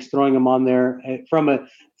pork steaks, throwing them on there from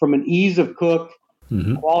an ease of cook,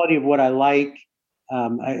 quality of what I like.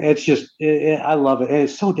 I love it, and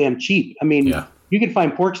it's so damn cheap. I mean, you can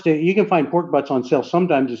find pork butts on sale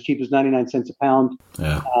sometimes as cheap as 99 cents a pound.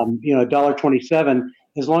 Yeah. $1.27,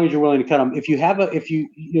 as long as you're willing to cut them. If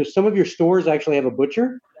you some of your stores actually have a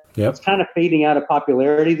butcher. Yep. It's kind of fading out of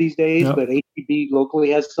popularity these days, but HEB locally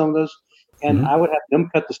has some of those. And I would have them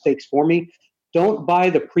cut the steaks for me. Don't buy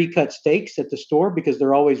the pre-cut steaks at the store, because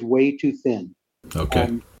they're always way too thin.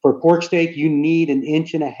 Okay. For pork steak, you need an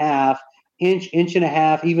inch and a half,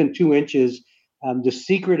 even 2 inches. The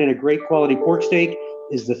secret in a great quality pork steak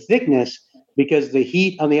is the thickness, because the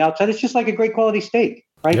heat on the outside, it's just like a great quality steak,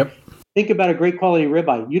 right? Yep. Think about a great quality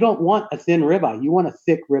ribeye. You don't want a thin ribeye. You want a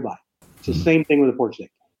thick ribeye. It's the same thing with a pork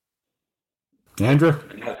steak. Andrew?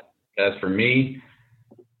 As for me,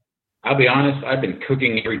 I'll be honest, I've been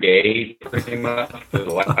cooking every day pretty much for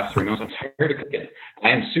the last 3 months. I'm tired of cooking. I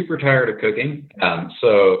am super tired of cooking.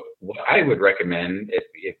 So what I would recommend, if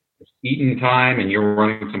it's eating time and you're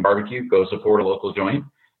running some barbecue, go support a local joint.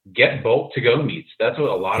 Get bulk to-go meats. That's what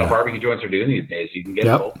a lot of barbecue joints are doing these days. You can get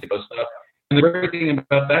bulk to-go stuff. And the great thing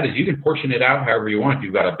about that is you can portion it out however you want. If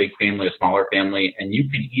you've got a big family, a smaller family, and you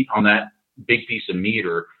can eat on that big piece of meat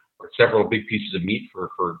or several big pieces of meat for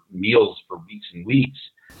meals for weeks and weeks.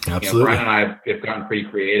 Absolutely. Brian and I have gotten pretty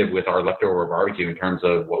creative with our leftover barbecue in terms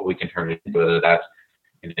of what we can turn it into, whether that's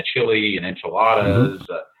in a chili and enchiladas.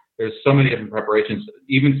 There's so many different preparations.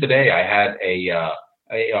 Even today, I had a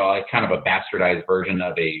kind of a bastardized version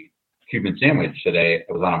of a Cuban sandwich today. It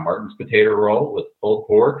was on a Martin's potato roll with pulled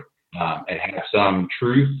pork. It had some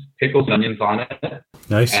truth pickles and onions on it.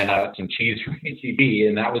 Nice. And some cheese from HEB,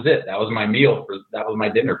 and that was it. That was my meal that was my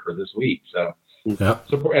dinner for this week. So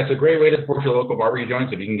it's a great way to support your local barbecue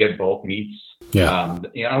joints if you can get bulk meats. Yeah.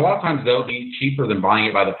 A lot of times they'll be cheaper than buying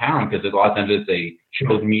it by the pound because a lot of times it's a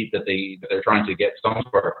chilled meat that they're trying to get some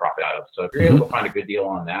sort of profit out of. So if you're able to find a good deal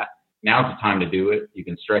on that, now's the time to do it. You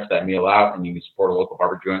can stretch that meal out and you can support a local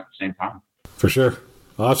barbecue joint at the same time. For sure.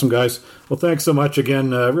 Awesome, guys. Well, thanks so much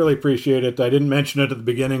again. Really appreciate it. I didn't mention it at the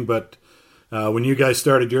beginning, but when you guys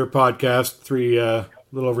started your podcast a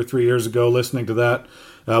little over 3 years ago, listening to that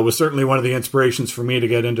was certainly one of the inspirations for me to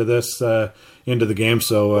get into this, into the game.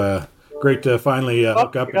 So great to finally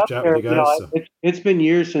hook up and chat with you guys. It's been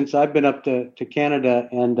years since I've been up to Canada,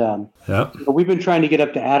 and we've been trying to get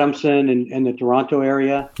up to Adamson and the Toronto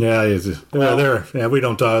area. Yeah, we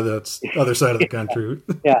don't talk. That's the other side of the country.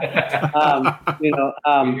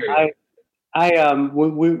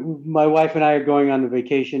 My wife and I are going on a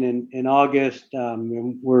vacation in August.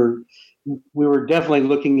 And we were definitely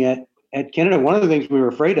looking at Canada. One of the things we were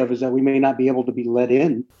afraid of is that we may not be able to be let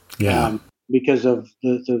in. Because of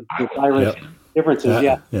the virus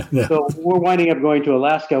differences. So we're winding up going to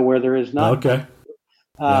Alaska where there is not. Okay.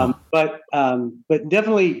 But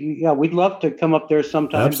definitely, we'd love to come up there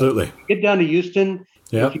sometime. Absolutely. Get down to Houston.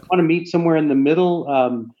 If you want to meet somewhere in the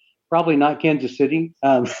middle, probably not Kansas City.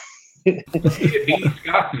 Beat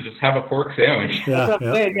Scott and just have a pork sandwich. That's what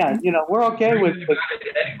I'm saying. We're okay with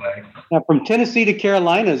from Tennessee to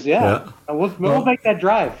Carolinas. We'll make that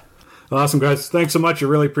drive. Awesome, guys. Thanks so much. I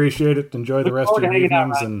really appreciate it. Enjoy the rest of your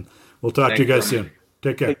evenings, and we'll talk to you guys soon.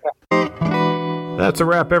 Take care. That's a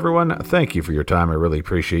wrap, everyone. Thank you for your time. I really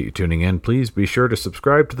appreciate you tuning in. Please be sure to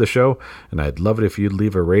subscribe to the show, and I'd love it if you'd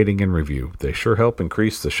leave a rating and review. They sure help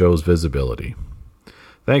increase the show's visibility.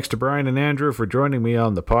 Thanks to Brian and Andrew for joining me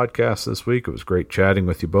on the podcast this week. It was great chatting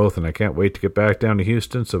with you both, and I can't wait to get back down to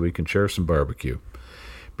Houston so we can share some barbecue.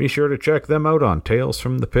 Be sure to check them out on Tales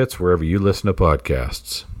from the Pits wherever you listen to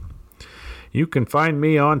podcasts. You can find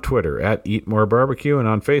me on Twitter at EatMoreBarbecue and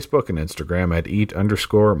on Facebook and Instagram at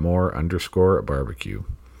eat_more_barbecue.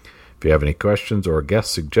 If you have any questions or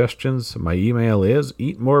guest suggestions, my email is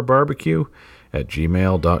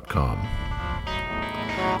eatmorebarbecue@gmail.com.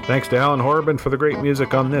 Thanks to Alan Horban for the great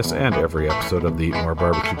music on this and every episode of the Eat More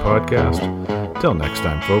Barbecue podcast. Till next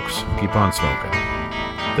time, folks, keep on smoking.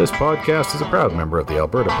 This podcast is a proud member of the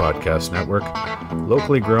Alberta Podcast Network,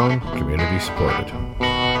 locally grown, community supported.